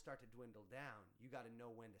when those start to dwindle down, you got to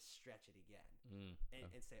know when to stretch it again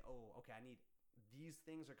and say, "Oh, okay, these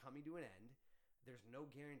things are coming to an end. There's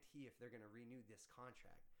no guarantee if they're going to renew this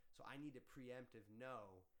contract. So I need to preemptive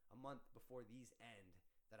know a month before these end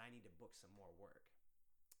that I need to book some more work."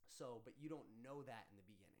 So, but you don't know that in the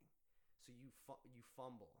beginning. So you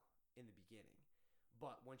fumble in the beginning.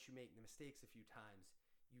 But once you make the mistakes a few times,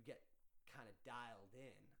 you get kind of dialed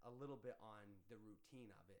in a little bit on the routine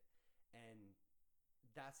of it. And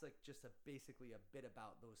that's like just basically a bit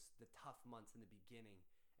about the tough months in the beginning,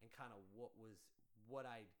 and kind of what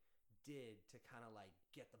I did to kind of like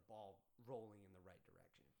get the ball rolling in the right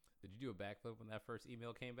direction. Did you do a backflip when that first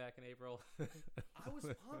email came back in April? I was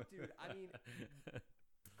pumped, dude. I mean,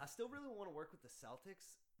 I still really want to work with the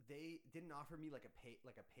Celtics. They didn't offer me like a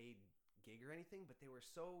paid gig or anything, but they were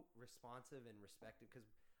so responsive and respectful, because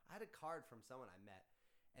I had a card from someone I met,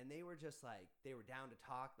 and they were just like, they were down to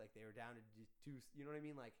talk, like they were down to do, you know what I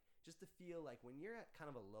mean? Like, just to feel like when you're at kind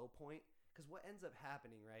of a low point, because what ends up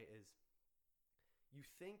happening, right, is you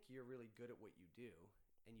think you're really good at what you do,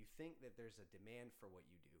 and you think that there's a demand for what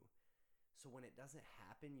you do. So when it doesn't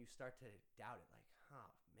happen, you start to doubt it, like, "Oh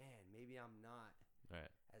man, maybe I'm not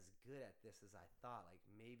as good at this as I thought. Like,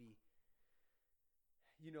 maybe,"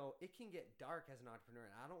 you know, it can get dark as an entrepreneur,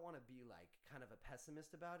 and I don't want to be like kind of a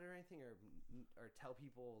pessimist about it or anything, or tell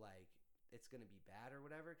people like it's going to be bad or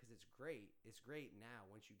whatever, because it's great. It's great now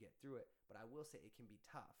once you get through it, but I will say it can be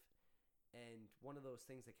tough. And one of those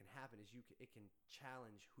things that can happen is it can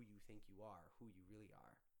challenge who you think you are, who you really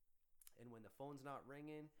are. And when the phone's not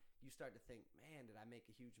ringing, you start to think, "Man, did I make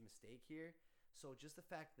a huge mistake here?" So just the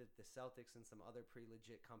fact that the Celtics and some other pretty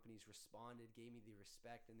legit companies responded, gave me the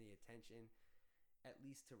respect and the attention, at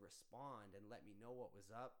least to respond and let me know what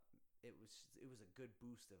was up, it was a good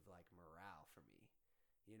boost of like morale for me.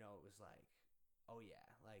 You know, it was like, oh yeah,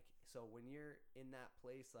 like, so when you're in that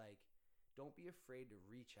place, like, don't be afraid to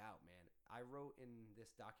reach out, man. I wrote in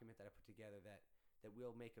this document that I put together that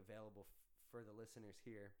we'll make available for the listeners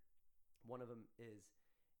here. One of them is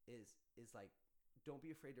like, don't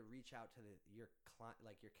be afraid to reach out to your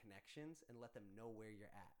connections and let them know where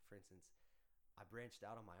you're at. For instance, I branched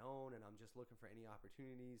out on my own and I'm just looking for any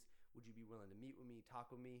opportunities. Would you be willing to meet with me, talk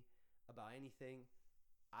with me about anything?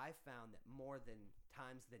 I found that more than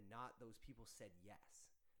times than not, those people said yes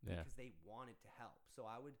because they wanted to help. So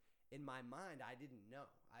I would, in my mind, I didn't know.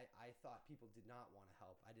 I thought people did not want to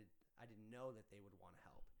help. I didn't know that they would want to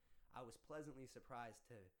help. I was pleasantly surprised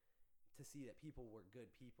to see that people were good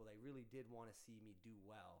people. They really did want to see me do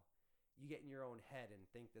well. You get in your own head and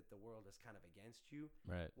think that the world is kind of against you.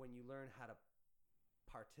 Right. When you learn how to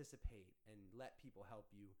participate and let people help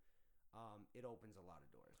you, it opens a lot of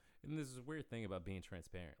doors. And this is a weird thing about being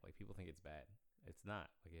transparent. Like, people think it's bad. It's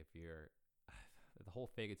not. Like, if you're the whole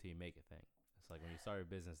fake it till you make it thing. It's like when you start a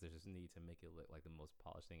business, there's this need to make it look like the most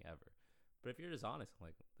polished thing ever. But if you're just honest,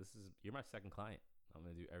 like, you're my second client. I'm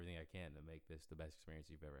going to do everything I can to make this the best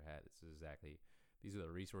experience you've ever had. These are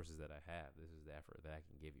the resources that I have. This is the effort that I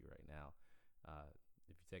can give you right now.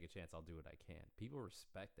 If you take a chance, I'll do what I can. People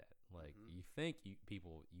respect that. Like, you think you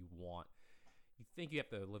think you have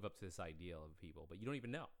to live up to this ideal of people, but you don't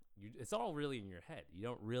even know. It's all really in your head. You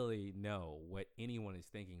don't really know what anyone is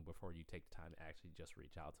thinking before you take the time to actually just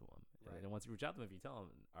reach out to them. Right. And then once you reach out to them, if you tell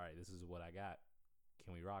them, all right, this is what I got,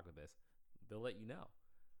 can we rock with this? They'll let you know.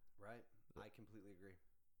 Right. I completely agree.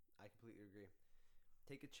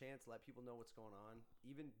 Take a chance, let people know what's going on.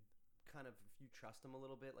 Even kind of, if you trust them a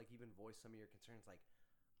little bit, like even voice some of your concerns, like,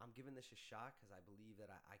 I'm giving this a shot because I believe that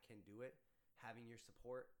I can do it. Having your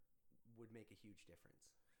support would make a huge difference.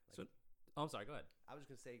 Like, I'm sorry, go ahead. I was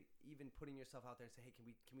going to say, even putting yourself out there and say, hey, can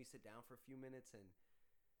we sit down for a few minutes and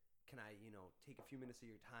can I, take a few minutes of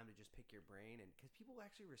your time to just pick your brain? And because people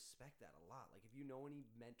actually respect that a lot. Like, if you know any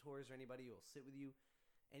mentors or anybody who will sit with you,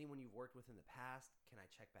 anyone you've worked with in the past, can I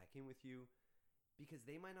check back in with you? Because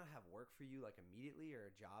they might not have work for you like immediately or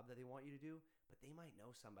a job that they want you to do, but they might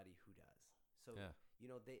know somebody who does. So,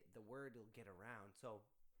 the word will get around. So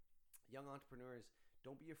young entrepreneurs,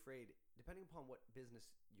 don't be afraid. Depending upon what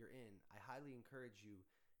business you're in, I highly encourage you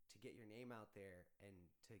to get your name out there and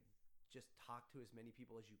to just talk to as many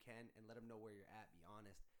people as you can and let them know where you're at. Be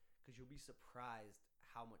honest, because you'll be surprised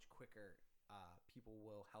how much quicker people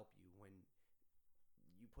will help you when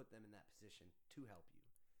you put them in that position to help you.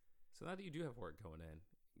 So now that you do have work coming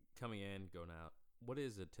in, going out, what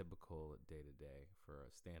is a typical day-to-day for a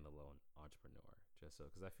standalone entrepreneur? Just so,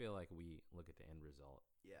 because I feel like we look at the end result,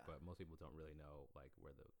 but most people don't really know like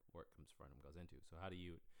where the work comes from and goes into. So how do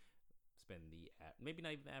you spend maybe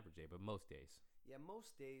not even the average day, but most days? Yeah,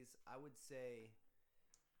 most days I would say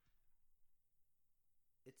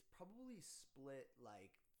it's probably split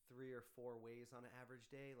like 3 or 4 ways on an average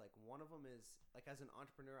day. Like, one of them is, like, as an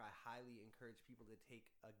entrepreneur, I highly encourage people to take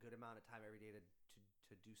a good amount of time every day to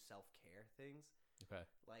do self-care things. Okay.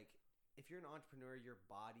 Like, if you're an entrepreneur, your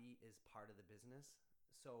body is part of the business.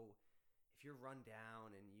 So if you're run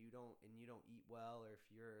down and you don't eat well, or if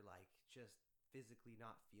you're like just physically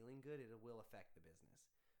not feeling good, it will affect the business.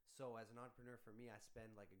 So as an entrepreneur, for me, I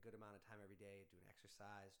spend like a good amount of time every day doing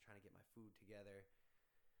exercise, trying to get my food together.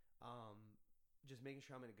 Just making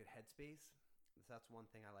sure I'm in a good headspace. That's one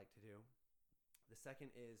thing I like to do. The second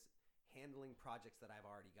is handling projects that I've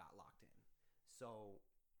already got locked in. So,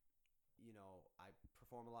 I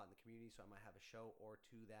perform a lot in the community, so I might have a show or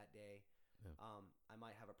two that day. Yeah. I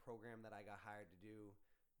might have a program that I got hired to do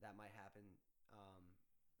that might happen.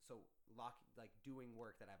 So doing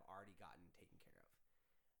work that I've already gotten taken care of.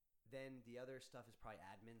 Then the other stuff is probably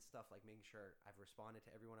admin stuff, like making sure I've responded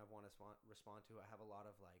to everyone I want to respond to. I have a lot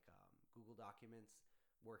of Google documents,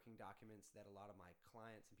 working documents that a lot of my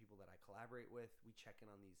clients and people that I collaborate with, we check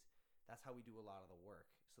in on these. That's how we do a lot of the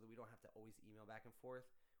work, so that we don't have to always email back and forth.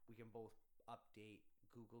 We can both update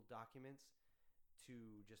Google documents to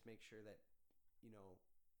just make sure that,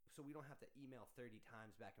 so we don't have to email 30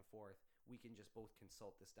 times back and forth. We can just both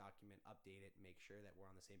consult this document, update it, make sure that we're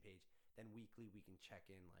on the same page. Then weekly we can check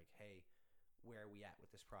in like, hey, where are we at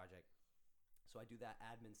with this project? So I do that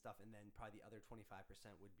admin stuff, and then probably the other 25%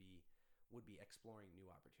 would be exploring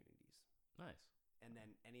new opportunities. Nice. And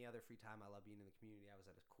then any other free time, I love being in the community. I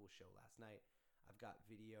was at a cool show last night. I've got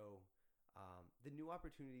video. The new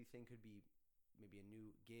opportunity thing could be maybe a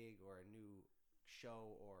new gig or a new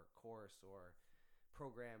show or course or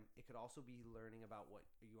program. It could also be learning about what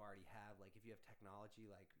you already have. Like if you have technology,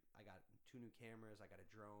 like I got 2 new cameras, I got a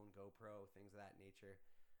drone, GoPro, things of that nature.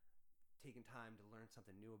 Taking time to learn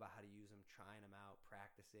something new about how to use them, trying them out,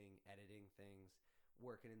 practicing, editing things,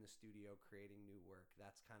 working in the studio, creating new work.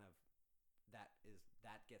 That's kind of that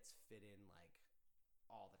gets fit in like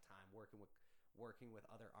all the time. Working with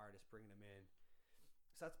other artists, bringing them in.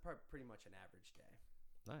 So that's pretty much an average day.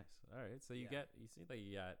 Nice. All right. So you seem like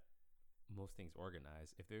you got most things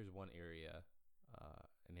organized. If there's one area,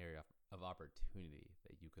 an area of opportunity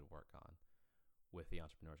that you could work on with the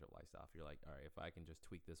entrepreneurship lifestyle. If you're like, all right, if I can just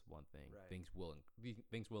tweak this one thing, Right. things will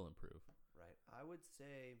improve. Right. I would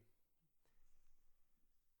say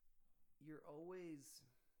you're always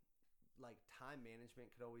like time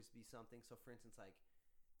management could always be something. So for instance, like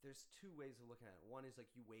there's two ways of looking at it. One is like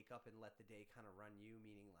you wake up and let the day kind of run you,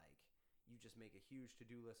 meaning like you just make a huge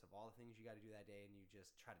to-do list of all the things you got to do that day and you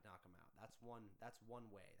just try to knock them out. That's one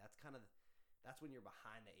way. That's when you're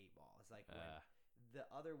behind the 8 ball. It's like when the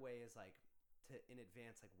other way is like to in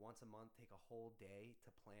advance, like once a month, take a whole day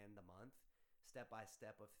to plan the month, step by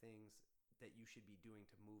step of things that you should be doing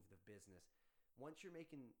to move the business. Once you're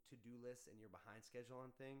making to-do lists and you're behind schedule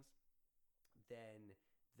on things, then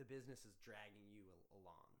the business is dragging you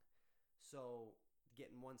along. So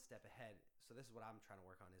getting one step ahead. So this is what I'm trying to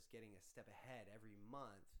work on, is getting a step ahead every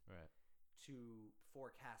month, Right. to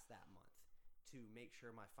forecast that month, to make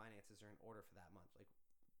sure my finances are in order for that month. Like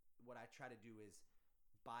what I try to do is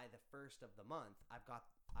by the first of the month, I've got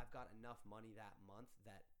enough money that month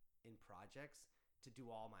that in projects to do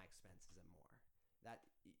all my expenses and more. That,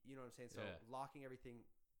 you know what I'm saying? So locking everything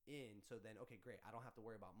in, so then okay, great, I don't have to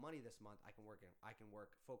worry about money this month. I can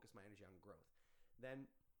focus my energy on growth. Then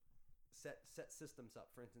set systems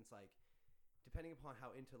up. For instance, like depending upon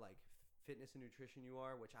how into like fitness and nutrition you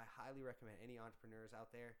are, which I highly recommend any entrepreneurs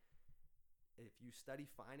out there, if you study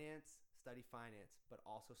finance, but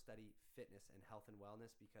also study fitness and health and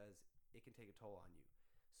wellness, because it can take a toll on you.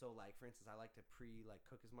 So like for instance, I like to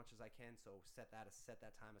cook as much as I can, so set that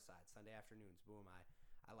time aside. Sunday afternoons, boom,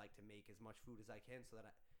 I like to make as much food as I can, so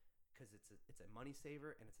that because it's a money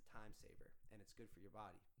saver and it's a time saver and it's good for your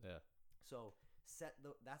body. Yeah. So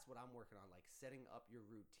that's what I'm working on, like setting up your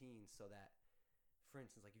routine so that, for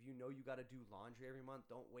instance, like if you know you got to do laundry every month,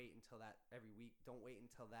 don't wait until that every week. Don't wait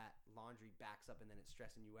until that laundry backs up and then it's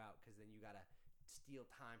stressing you out, because then you got to steal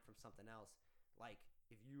time from something else. Like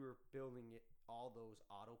if you were building all those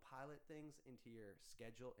autopilot things into your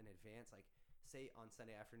schedule in advance, like say on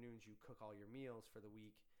Sunday afternoons you cook all your meals for the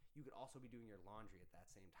week, you could also be doing your laundry at that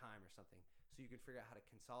same time or something. So you can figure out how to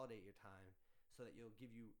consolidate your time so that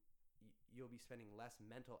you'll be spending less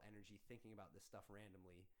mental energy thinking about this stuff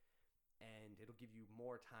randomly, and it'll give you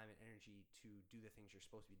more time and energy to do the things you're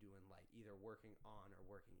supposed to be doing, like either working on or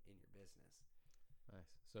working in your business.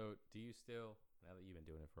 Nice. So do you still, now that you've been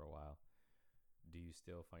doing it for a while, do you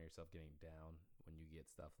still find yourself getting down when you get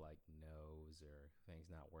stuff like no's or things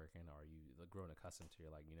not working? Or are you grown accustomed to, you're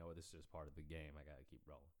like, you know what, this is just part of the game, I gotta keep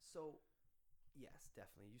rolling? So yes,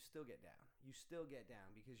 definitely, you still get down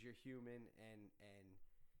because you're human, and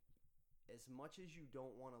as much as you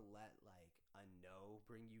don't want to let like a no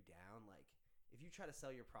bring you down, like if you try to sell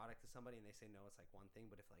your product to somebody and they say no, it's like one thing.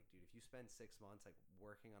 But if like, dude, if you spend 6 months like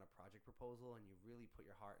working on a project proposal and you really put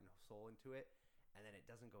your heart and soul into it, and then it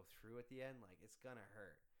doesn't go through at the end, like it's gonna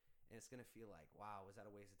hurt, and it's gonna feel like, wow, was that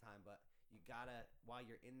a waste of time? But you gotta, while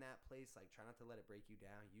you're in that place, like try not to let it break you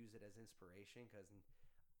down. Use it as inspiration, because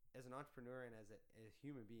as an entrepreneur and as a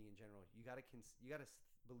human being in general, you gotta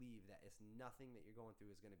believe that it's nothing that you're going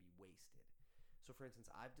through is gonna be wasted. So for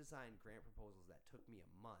instance, I've designed grant proposals that took me a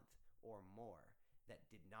month or more that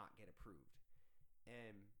did not get approved.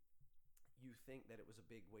 And you think that it was a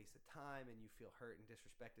big waste of time and you feel hurt and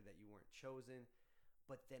disrespected that you weren't chosen.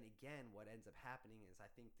 But then again, what ends up happening is I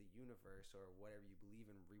think the universe, or whatever you believe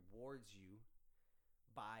in, rewards you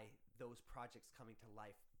by those projects coming to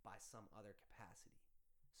life by some other capacity.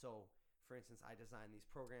 So for instance, I designed these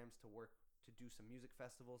programs to do some music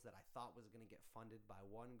festivals that I thought was going to get funded by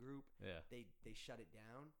one group. Yeah. They shut it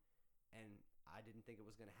down, and I didn't think it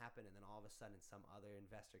was going to happen. And then all of a sudden some other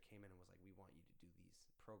investor came in and was like, we want you to do these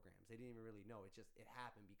programs. They didn't even really know. It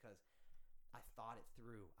happened because I thought it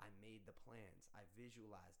through. I made the plans. I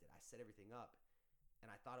visualized it. I set everything up,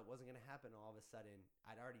 and I thought it wasn't going to happen. All of a sudden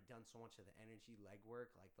I'd already done so much of the energy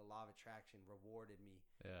legwork, like the law of attraction rewarded me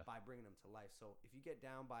by bringing them to life. So if you get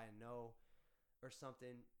down by a no or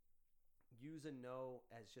something, use a no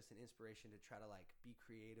as just an inspiration to try to like be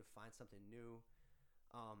creative, find something new.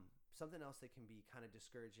 Something else that can be kind of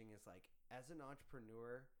discouraging is like, as an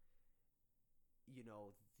entrepreneur, you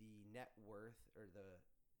know, the net worth or the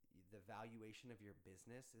valuation of your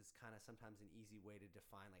business is kind of sometimes an easy way to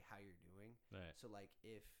define like how you're doing. Right. So like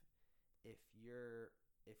if you're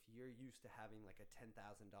used to having like a $10,000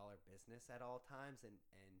 business at all times, and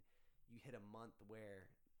you hit a month where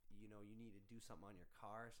you know you need to do something on your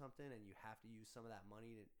car or something, and you have to use some of that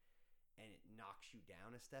money and it knocks you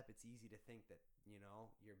down a step, it's easy to think that, you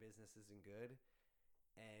know, your business isn't good,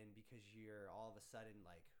 and because you're all of a sudden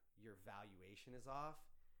like your valuation is off,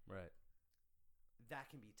 right,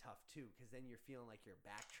 that can be tough too, because then you're feeling like you're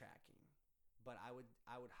backtracking, But I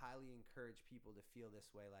would highly encourage people to feel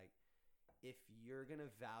this way. Like, if you're going to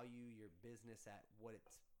value your business at what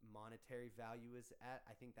its monetary value is at,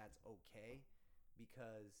 I think that's okay,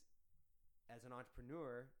 because as an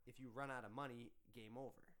entrepreneur, if you run out of money, game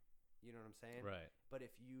over. You know what I'm saying? Right. But if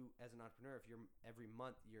you, as an entrepreneur, if you're every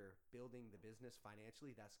month you're building the business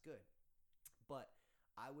financially, that's good. But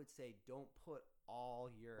I would say don't put all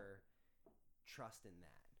your trust in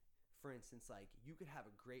that. For instance, like, you could have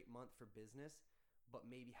a great month for business, but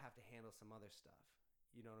maybe have to handle some other stuff.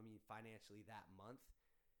 You know what I mean? Financially that month.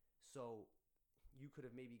 So you could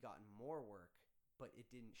have maybe gotten more work, but it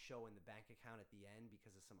didn't show in the bank account at the end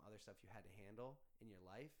because of some other stuff you had to handle in your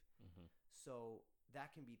life. Mm-hmm. So that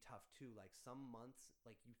can be tough too. Like, some months,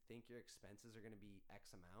 like, you think your expenses are going to be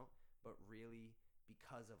X amount, but really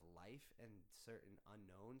because of life and certain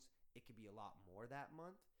unknowns, it could be a lot more that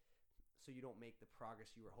month. So you don't make the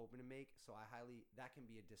progress you were hoping to make. So that can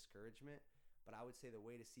be a discouragement. But I would say the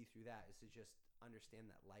way to see through that is to just understand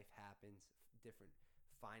that life happens, different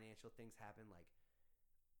financial things happen, like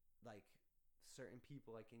certain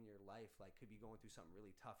people, like, in your life, like, could be going through something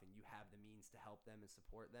really tough, and you have the means to help them and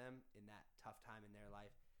support them in that tough time in their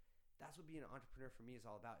life. That's what being an entrepreneur for me is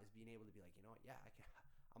all about, is being able to be like, you know what, yeah,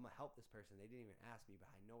 I'm gonna help this person. They didn't even ask me, but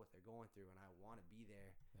I know what they're going through, and I want to be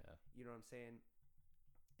there. Yeah. You know what I'm saying?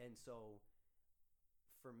 And so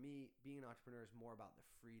for me, being an entrepreneur is more about the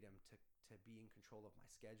freedom to be in control of my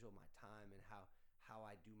schedule, my time, and how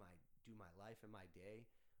I do my life and my day,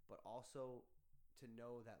 but also to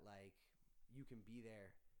know that, like, you can be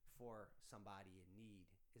there for somebody in need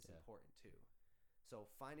is important too. So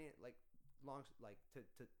to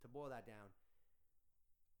boil that down,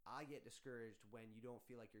 I get discouraged when you don't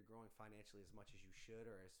feel like you're growing financially as much as you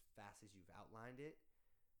should or as fast as you've outlined it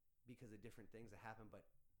because of different things that happen, but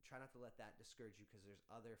try not to let that discourage you, because there's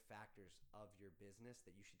other factors of your business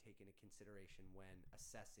that you should take into consideration when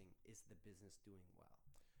assessing, is the business doing well.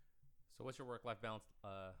 So what's your work-life balance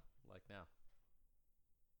like now?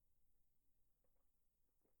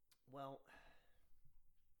 Well,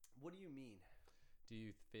 what do you mean? Do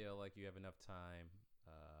you feel like you have enough time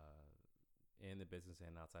in the business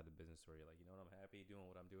and outside the business where you're like, you know what, I'm happy doing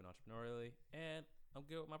what I'm doing entrepreneurially, and I'm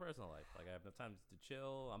good with my personal life? Like, I have enough time to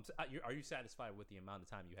chill. Are you satisfied with the amount of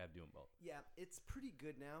time you have doing both? Yeah, it's pretty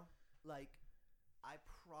good now. Like, I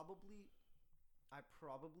probably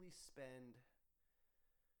spend,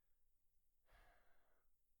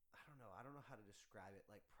 I don't know how to describe it.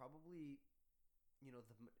 Like, probably, you know,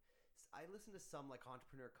 I listen to some, like,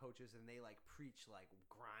 entrepreneur coaches, and they, like, preach, like,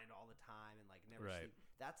 grind all the time and, like, never sleep.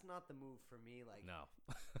 That's not the move for me. Like, no,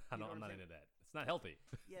 I'm not into that. It's not healthy.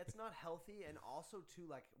 Yeah, it's not healthy. And also too,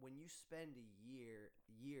 like, when you spend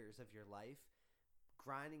years of your life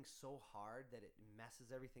grinding so hard that it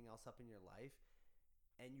messes everything else up in your life,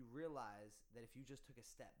 and you realize that if you just took a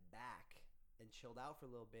step back and chilled out for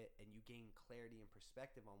a little bit and you gain clarity and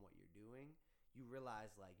perspective on what you're doing, you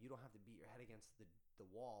realize, like, you don't have to beat your head against the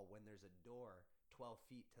wall when there's a door 12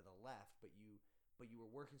 feet to the left, but you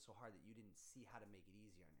were working so hard that you didn't see how to make it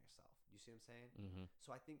easier on yourself. You see what I'm saying? Mm-hmm.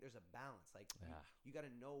 So I think there's a balance. Like, you got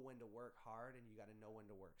to know when to work hard, and you got to know when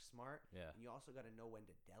to work smart. Yeah. And you also got to know when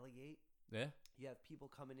to delegate. Yeah. You have people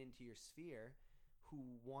coming into your sphere who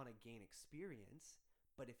want to gain experience,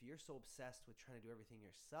 but if you're so obsessed with trying to do everything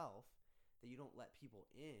yourself that you don't let people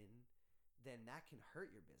in, then that can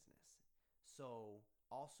hurt your business. So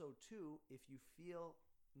also too, if you feel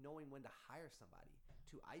knowing when to hire somebody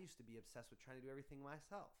too, I used to be obsessed with trying to do everything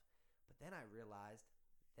myself, but then I realized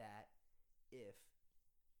that if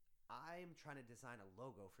I'm trying to design a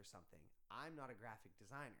logo for something, I'm not a graphic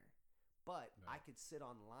designer, but right. I could sit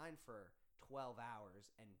online for 12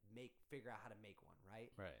 hours and figure out how to make one,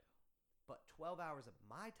 right? Right. But 12 hours of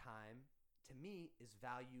my time, to me, is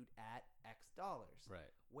valued at X dollars.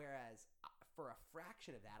 Right. Whereas for a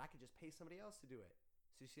fraction of that, I could just pay somebody else to do it.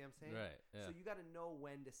 So you see what I'm saying? Right. Yeah. So you got to know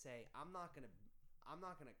when to say, I'm not gonna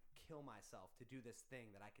kill myself to do this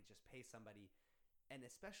thing that I could just pay somebody. And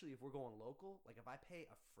especially if we're going local, like if I pay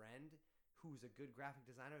a friend who's a good graphic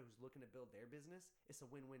designer who's looking to build their business, it's a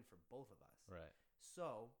win-win for both of us. Right.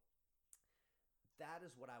 So that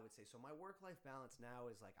is what I would say. So my work-life balance now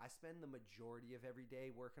is, like, I spend the majority of every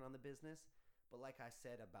day working on the business. But like I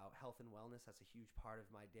said about health and wellness, that's a huge part of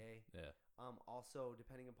my day. Yeah. Also,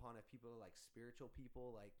 depending upon if people are, like, spiritual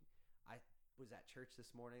people, like, I was at church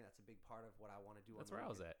this morning. That's a big part of what I want to do. That's where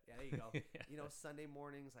I was at. Yeah, there you go. You know, Sunday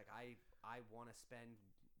mornings, like, I want to spend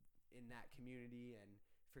in that community and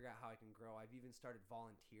figure out how I can grow. I've even started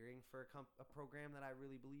volunteering for a program that I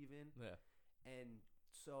really believe in. Yeah. And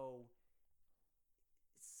so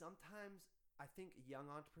sometimes I think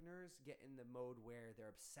young entrepreneurs get in the mode where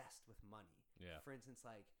they're obsessed with money. Yeah. For instance,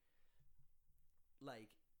 like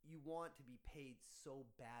you want to be paid so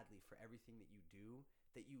badly for everything that you do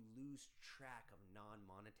that you lose track of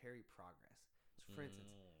non-monetary progress. So for instance,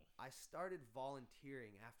 I started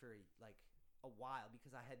volunteering after a while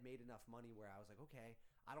because I had made enough money where I was like, okay,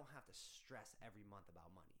 I don't have to stress every month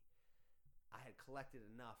about money. I had collected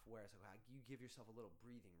enough where it's like, you give yourself a little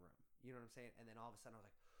breathing room. You know what I'm saying? And then all of a sudden I was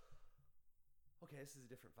like, okay, this is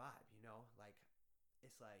a different vibe, you know? Like,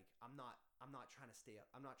 it's like I'm not trying to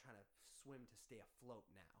swim to stay afloat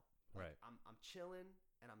now. Like, Right. I'm chilling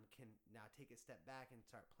and can now take a step back and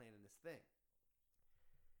start planning this thing.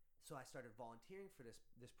 So I started volunteering for this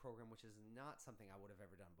program, which is not something I would have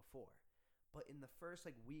ever done before. But in the first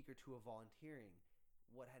week or two of volunteering,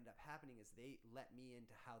 what ended up happening is they let me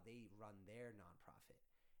into how they run their nonprofit.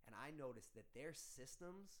 And I noticed that their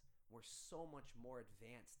systems were so much more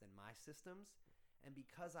advanced than my systems. And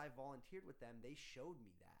because I volunteered with them, they showed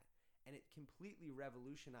me that. And it completely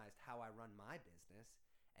revolutionized how I run my business.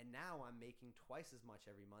 And now I'm making twice as much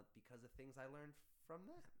every month because of things I learned from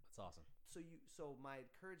them. That's awesome. So my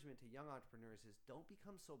encouragement to young entrepreneurs is don't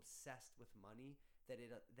become so obsessed with money that it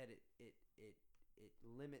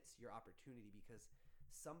limits your opportunity, because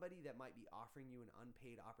somebody that might be offering you an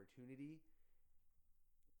unpaid opportunity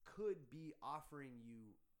could be offering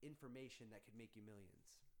you information that could make you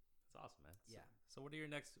millions. That's awesome, man. Yeah. So what are your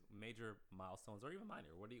next major milestones, or even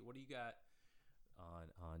minor? What do you got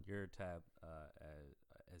on your tab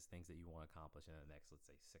as things that you want to accomplish in the next, let's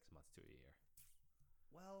say, 6 months to a year?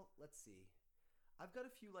 Well, let's see. I've got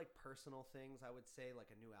a few personal things. I would say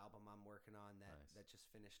a new album I'm working on that just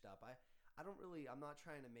finished up. I'm not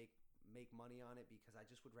trying to make money on it because I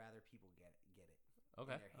just would rather people get it.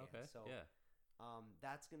 Okay. In their hands. Okay. So yeah.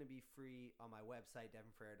 That's going to be free on my website,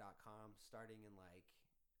 devinferreira.com, starting in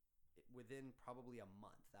within probably a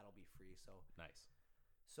month. That'll be free. So nice.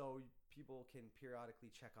 So people can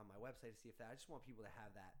periodically check on my website to see if I just want people to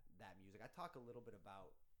have that music. I talk a little bit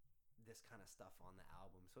about this kind of stuff on the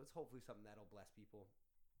album, so it's hopefully something that'll bless people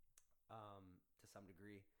to some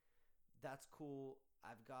degree. That's cool.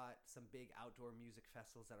 I've got some big outdoor music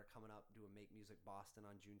festivals that are coming up. Doing Make Music Boston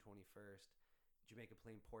on June 21st, Jamaica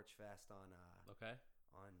Plain Porch Fest on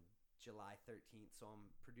July 13th. So I'm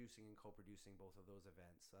producing and co-producing both of those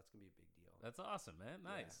events. So that's gonna be a big deal. That's awesome, man.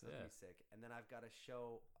 Nice. Yeah, that'd be sick. And then I've got a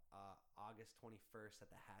show August 21st at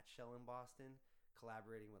the Hatch Shell in Boston,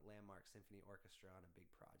 collaborating with Landmark Symphony Orchestra on a big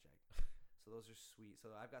project. So those are sweet. So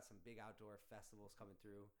I've got some big outdoor festivals coming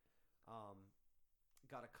through.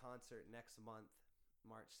 Got a concert next month,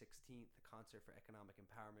 March 16th, a concert for economic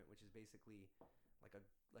empowerment, which is basically like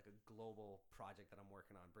a global project that I'm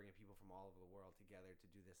working on, bringing people from all over the world together to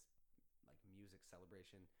do this music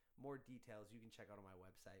celebration. More details you can check out on my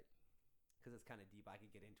website because it's kind of deep. I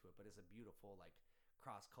could get into it, but it's a beautiful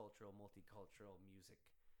cross-cultural, multicultural music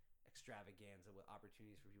extravaganza with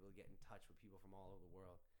opportunities for people to get in touch with people from all over the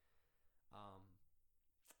world.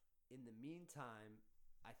 In the meantime,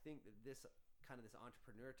 I think that this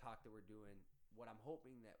entrepreneur talk that we're doing, what I'm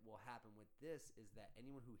hoping that will happen with this is that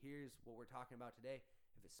anyone who hears what we're talking about today,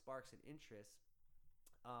 if it sparks an interest,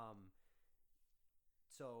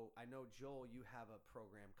 so I know, Joel, you have a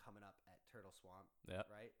program coming up at Turtle Swamp,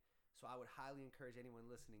 right? So I would highly encourage anyone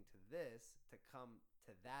listening to this to come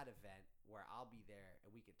to that event where I'll be there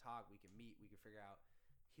and we can talk, we can meet, we can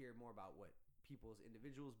hear more about what people's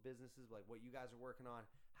individuals' businesses, what you guys are working on,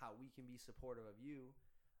 how we can be supportive of you,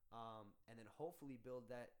 and then hopefully build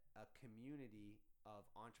a community of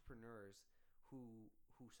entrepreneurs who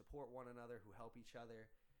support one another, who help each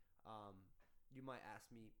other. You might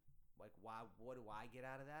ask me, why? What do I get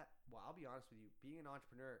out of that? Well, I'll be honest with you. Being an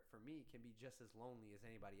entrepreneur for me can be just as lonely as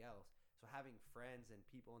anybody else. So having friends and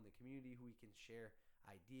people in the community who we can share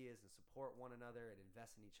ideas and support one another and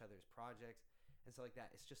invest in each other's projects and stuff like that,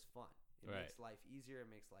 it's just fun. It makes life easier. It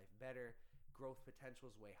makes life better. Growth potential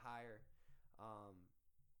is way higher.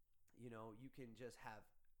 You can just have,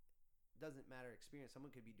 doesn't matter experience. Someone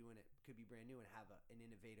could be doing it, could be brand new and have an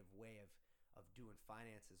innovative way of doing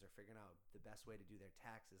finances or figuring out the best way to do their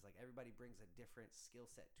taxes. Everybody brings a different skill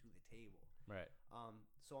set to the table. Right.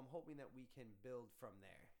 So I'm hoping that we can build from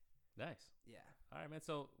there. Nice. Yeah. All right, man.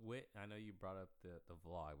 So I know you brought up the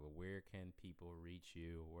vlog, but where can people reach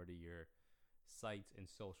you? What are your sites and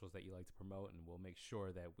socials that you like to promote? And we'll make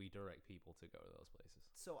sure that we direct people to go to those places.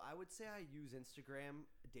 So I would say I use Instagram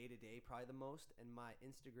day to day probably the most. And my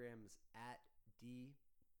Instagram's at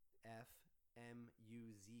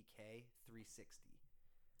DFMUZK360.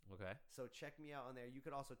 Okay. So check me out on there. You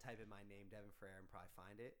could also type in my name, Devin Ferreira, and probably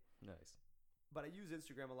find it. Nice. But I use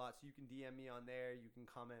Instagram a lot, so you can DM me on there. You can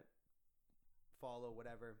comment follow,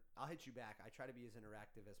 whatever. I'll hit you back. I try to be as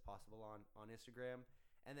interactive as possible on Instagram.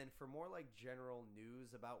 And then for more like general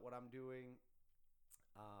news about what I'm doing,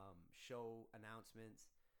 show announcements,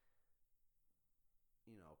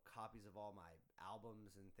 copies of all my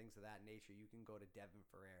albums and things of that nature, you can go to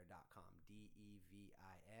devinferreira.com.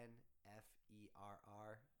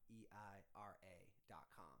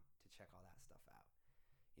 DevinFerreira.com to check all that stuff out.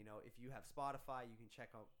 If you have Spotify, you can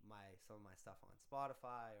check out some of my stuff on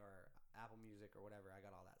Spotify or Apple Music or whatever. I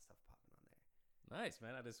got all that stuff popping on there. Nice,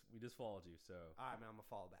 man. We just followed you, so all right, man. I'm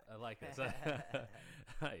gonna follow back. I like this.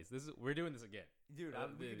 Nice. We're doing this again, dude.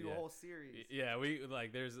 We can do a whole series. Yeah, we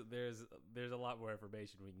like. There's a lot more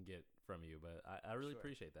information we can get from you, but I really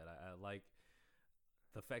appreciate that. I like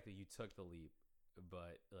the fact that you took the leap,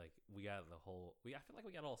 but like I feel like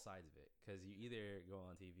we got all sides of it, because you either go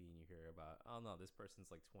on TV and you hear about, oh no, this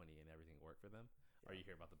person's like 20 and everything worked for them, or you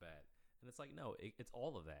hear about the bad. And it's like, no, it's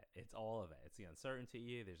all of that. It's all of that. It's the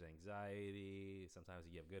uncertainty. There's anxiety. Sometimes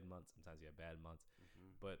you have good months. Sometimes you have bad months.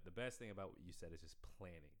 Mm-hmm. But the best thing about what you said is just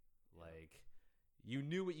planning. Yeah. Like, you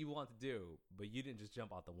knew what you wanted to do, but you didn't just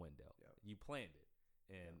jump out the window. Yeah. You planned it.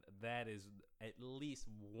 And that is at least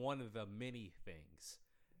one of the many things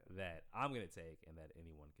that I'm going to take and that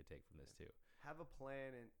anyone could take from this too. Have a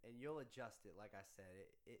plan and you'll adjust it. Like I said,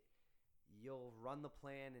 you'll run the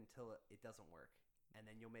plan until it doesn't work. And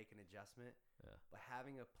then you'll make an adjustment. Yeah. But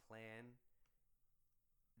having a plan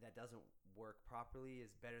that doesn't work properly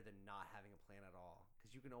is better than not having a plan at all,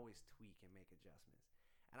 because you can always tweak and make adjustments.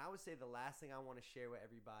 And I would say the last thing I want to share with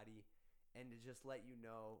everybody, and to just let you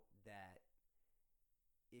know that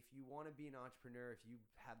if you want to be an entrepreneur, if you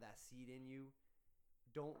have that seed in you,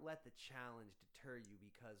 don't let the challenge deter you,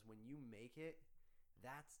 because when you make it,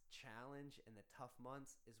 that challenge and the tough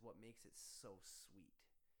months is what makes it so sweet.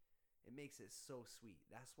 It makes it so sweet.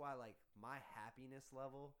 That's why, like, my happiness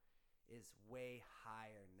level is way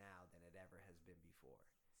higher now than it ever has been before.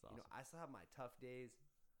 That's awesome. I still have my tough days,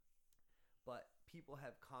 but people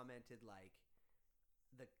have commented, like,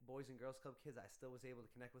 the Boys and Girls Club kids, I still was able to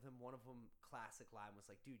connect with them. One of them, classic line, was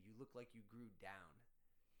like, dude, you look like you grew down.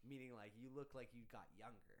 Meaning, like, you look like you got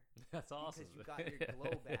younger. That's awesome. Because you got your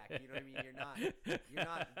glow back. You know what I mean? You're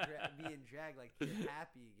not being dragged. Like, you're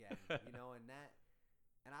happy again.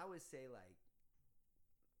 And I would say, like,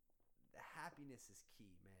 the happiness is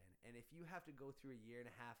key, man. And if you have to go through a year and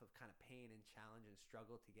a half of kind of pain and challenge and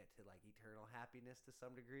struggle to get to, like, eternal happiness to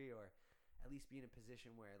some degree, or at least be in a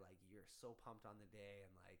position where, like, you're so pumped on the day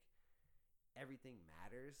and, like, everything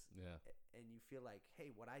matters. Yeah. And you feel like,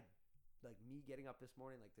 hey, like, me getting up this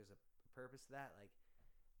morning, like, there's a purpose to that. Like,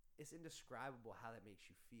 it's indescribable how that makes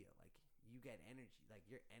you feel. Like, you get energy. Like,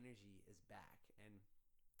 your energy is back. And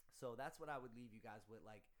so that's what I would leave you guys with.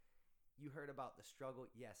 Like, you heard about the struggle.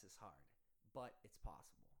 Yes, it's hard, but it's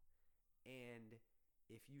possible. And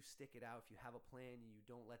if you stick it out, if you have a plan, you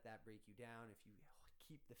don't let that break you down, if you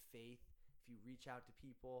keep the faith, if you reach out to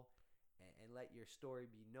people and let your story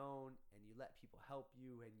be known, and you let people help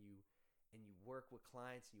you, and you work with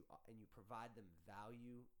clients, and you provide them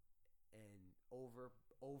value and over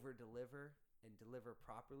deliver and deliver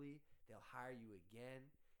properly, they'll hire you again.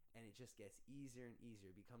 And it just gets easier and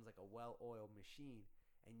easier. It becomes like a well-oiled machine,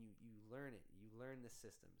 and you learn it. You learn the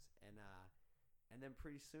systems, and then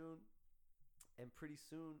pretty soon,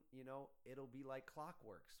 it'll be like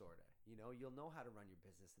clockwork, sort of. You'll know how to run your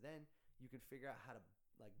business. Then you can figure out how to,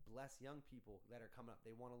 like, bless young people that are coming up.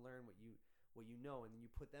 They want to learn what you know, and then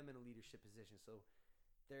you put them in a leadership position. So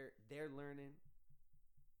they're learning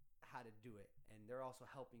how to do it, and they're also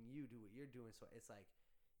helping you do what you're doing. So it's like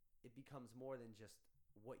it becomes more than just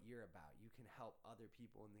what you're about. You can help other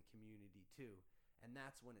people in the community too, and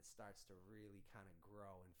that's when it starts to really kind of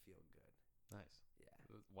grow and feel good. Nice. Yeah.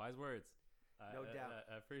 Wise words. No doubt.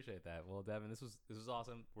 I appreciate that. Well, Devin, this was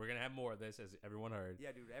awesome. We're gonna have more of this, as everyone heard.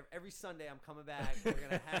 Yeah, dude. Every Sunday I'm coming back. We're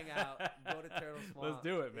gonna hang out, go to Turtle Swamp. Let's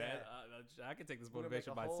do it, man. Yeah. I can take this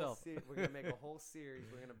motivation myself. We're gonna make a whole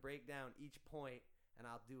series. We're gonna break down each point, and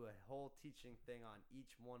I'll do a whole teaching thing on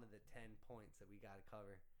each one of the 10 points that we got to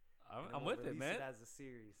cover. I'm with it, man. It as a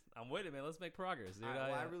series. I'm with it, man. Let's make progress, dude.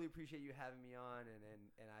 I really appreciate you having me on,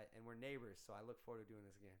 and we're neighbors, so I look forward to doing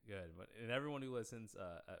this again. Good, and everyone who listens,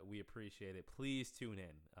 we appreciate it. Please tune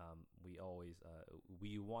in. We always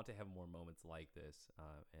we want to have more moments like this,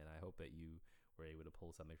 and I hope that you were able to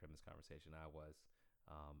pull something from this conversation. I was,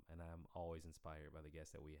 and I'm always inspired by the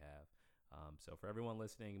guests that we have. So for everyone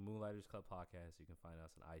listening, Moonlighters Club Podcast, you can find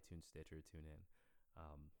us on iTunes, Stitcher, TuneIn,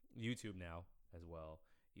 YouTube now as well.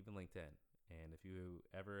 Even LinkedIn. And if you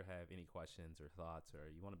ever have any questions or thoughts, or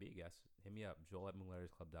you want to be a guest, hit me up,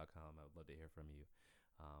 joel@moonlightersclub.com. I would love to hear from you.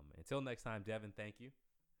 Until next time, Devin, thank you.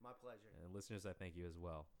 My pleasure. And listeners, I thank you as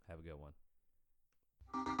well. Have a good one.